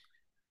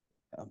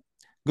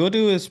 Go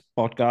to his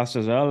podcast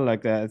as well.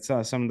 Like it's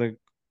some of the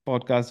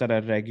podcasts that I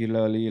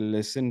regularly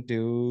listen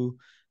to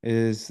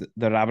is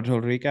the Rabbit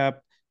Hole Recap,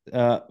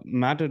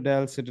 Matt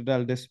Odell,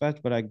 Citadel Dispatch,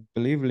 but I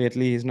believe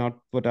lately he's not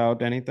put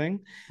out anything.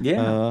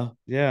 Yeah,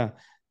 Yeah.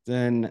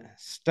 Then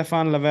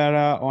Stefan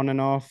Lavera on and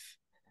off.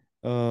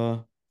 Uh,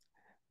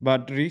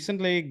 but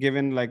recently,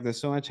 given like there's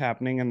so much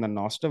happening in the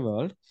Noster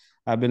world,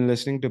 I've been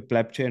listening to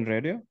Pleb Chain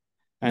Radio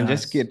and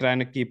just nice. trying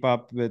to keep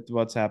up with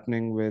what's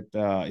happening with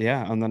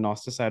yeah, on the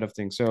Noster side of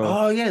things. So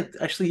Oh yeah,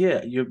 actually,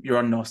 yeah, you're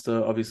on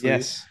Noster, obviously.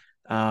 yes,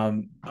 I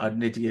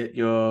need to get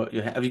your.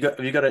 Have you got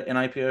an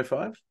NIPO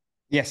 5?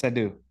 yes, I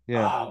do.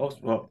 Yeah, Oh,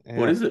 what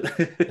yeah. is it?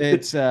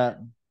 It's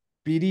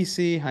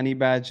BDC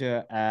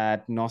honeybadger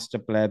at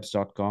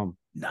nosterplebs.com.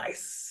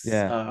 Nice.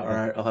 Yeah, All yeah.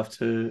 right, I'll have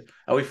to.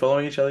 Are we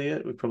following each other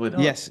yet? We're probably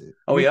not. Yes,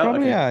 Oh, we we are.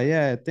 probably Okay, are.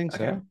 Yeah, I think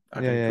okay, so. Yeah,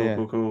 okay. yeah, Cool, yeah.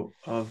 cool,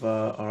 cool.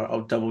 All right,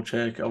 I'll double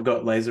check. I've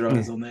got laser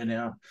eyes Yeah. on there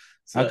now.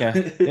 So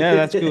Okay. Yeah,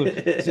 that's cool.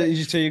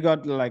 So you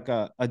got like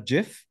a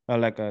GIF or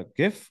like a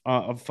GIF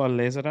for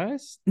laser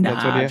eyes?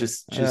 That's what nah, you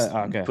just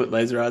okay. put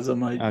laser eyes on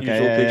my Okay,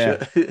 usual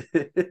yeah, picture.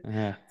 yeah.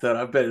 Yeah. Thought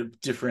I better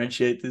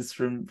differentiate this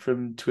from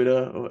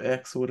Twitter or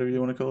X or whatever you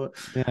want to call it.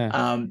 Yeah.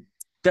 Um,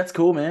 that's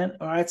cool, man.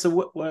 All right, so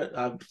what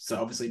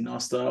so obviously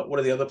Nostar. What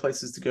are the other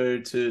places to go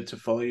to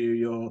follow you?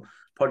 Your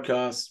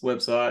podcast,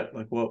 website,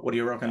 like what are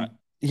you Uh, rocking?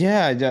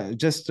 yeah,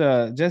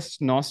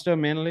 just Noster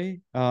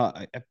mainly.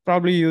 I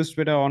probably use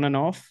Twitter on and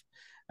off,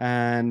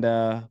 and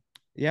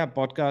yeah,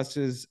 podcast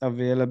is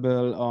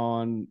available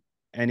on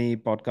any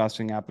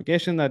podcasting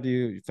application that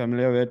you're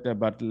familiar with.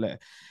 But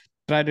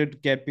try to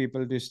get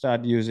people to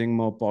start using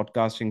more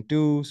podcasting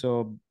too.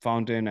 So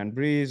Fountain and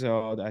Breeze,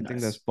 or I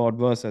think there's Nice.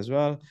 Podverse as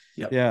well.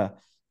 Yep. Yeah,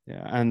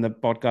 yeah, and the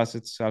podcast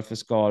itself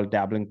is called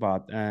Dabbling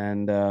Path,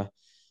 and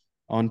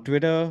on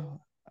Twitter.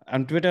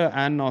 On Twitter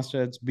and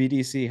Nostra, it's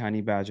BTC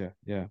Honey Badger.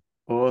 Yeah.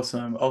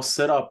 Awesome. I'll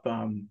set up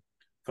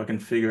if I can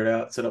figure it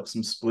out, set up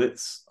some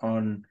splits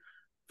on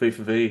V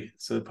for V,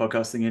 so the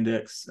podcasting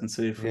index, and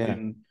see Yeah.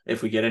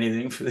 if we get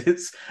anything for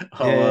this. Yeah.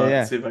 I'll Yeah.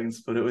 Yeah. see if I can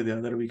split it with you.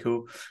 That'll be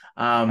cool.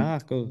 Ah,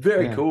 cool.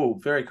 Very Yeah. cool,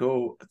 very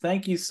cool.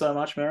 Thank you so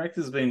much, Merrick.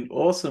 This has been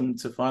awesome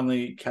to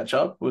finally catch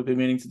up. We've been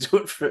meaning to do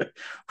it for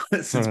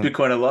since For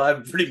Bitcoin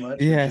Alive, pretty much,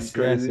 which is yes, yes,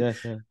 crazy.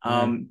 yes, yeah,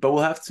 yeah. But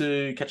we'll have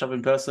to catch up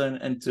in person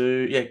and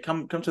do yeah,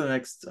 come to the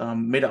next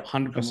meetup,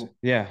 and 100%.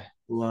 Yeah.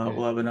 Yeah.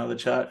 we'll have another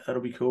chat.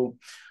 That'll be cool.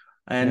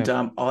 And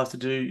Yeah. I'll have to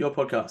do your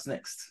podcast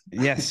next.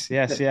 Yes,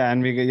 yes, yeah.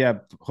 And yeah,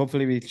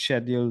 hopefully we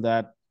schedule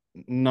that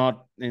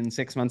not in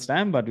 6 months'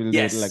 time, but we'll do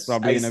it like Yes,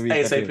 probably in a week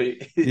or two. Yeah,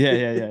 ASAP. yeah,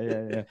 yeah,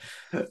 yeah,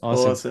 yeah.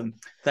 Awesome. Awesome.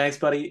 Thanks,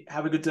 buddy.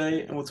 Have a good day,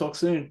 Yeah. and we'll talk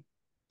soon.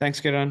 Thanks,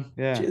 Kiran.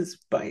 Yeah. Cheers.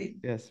 Bye.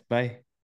 Yes. Bye.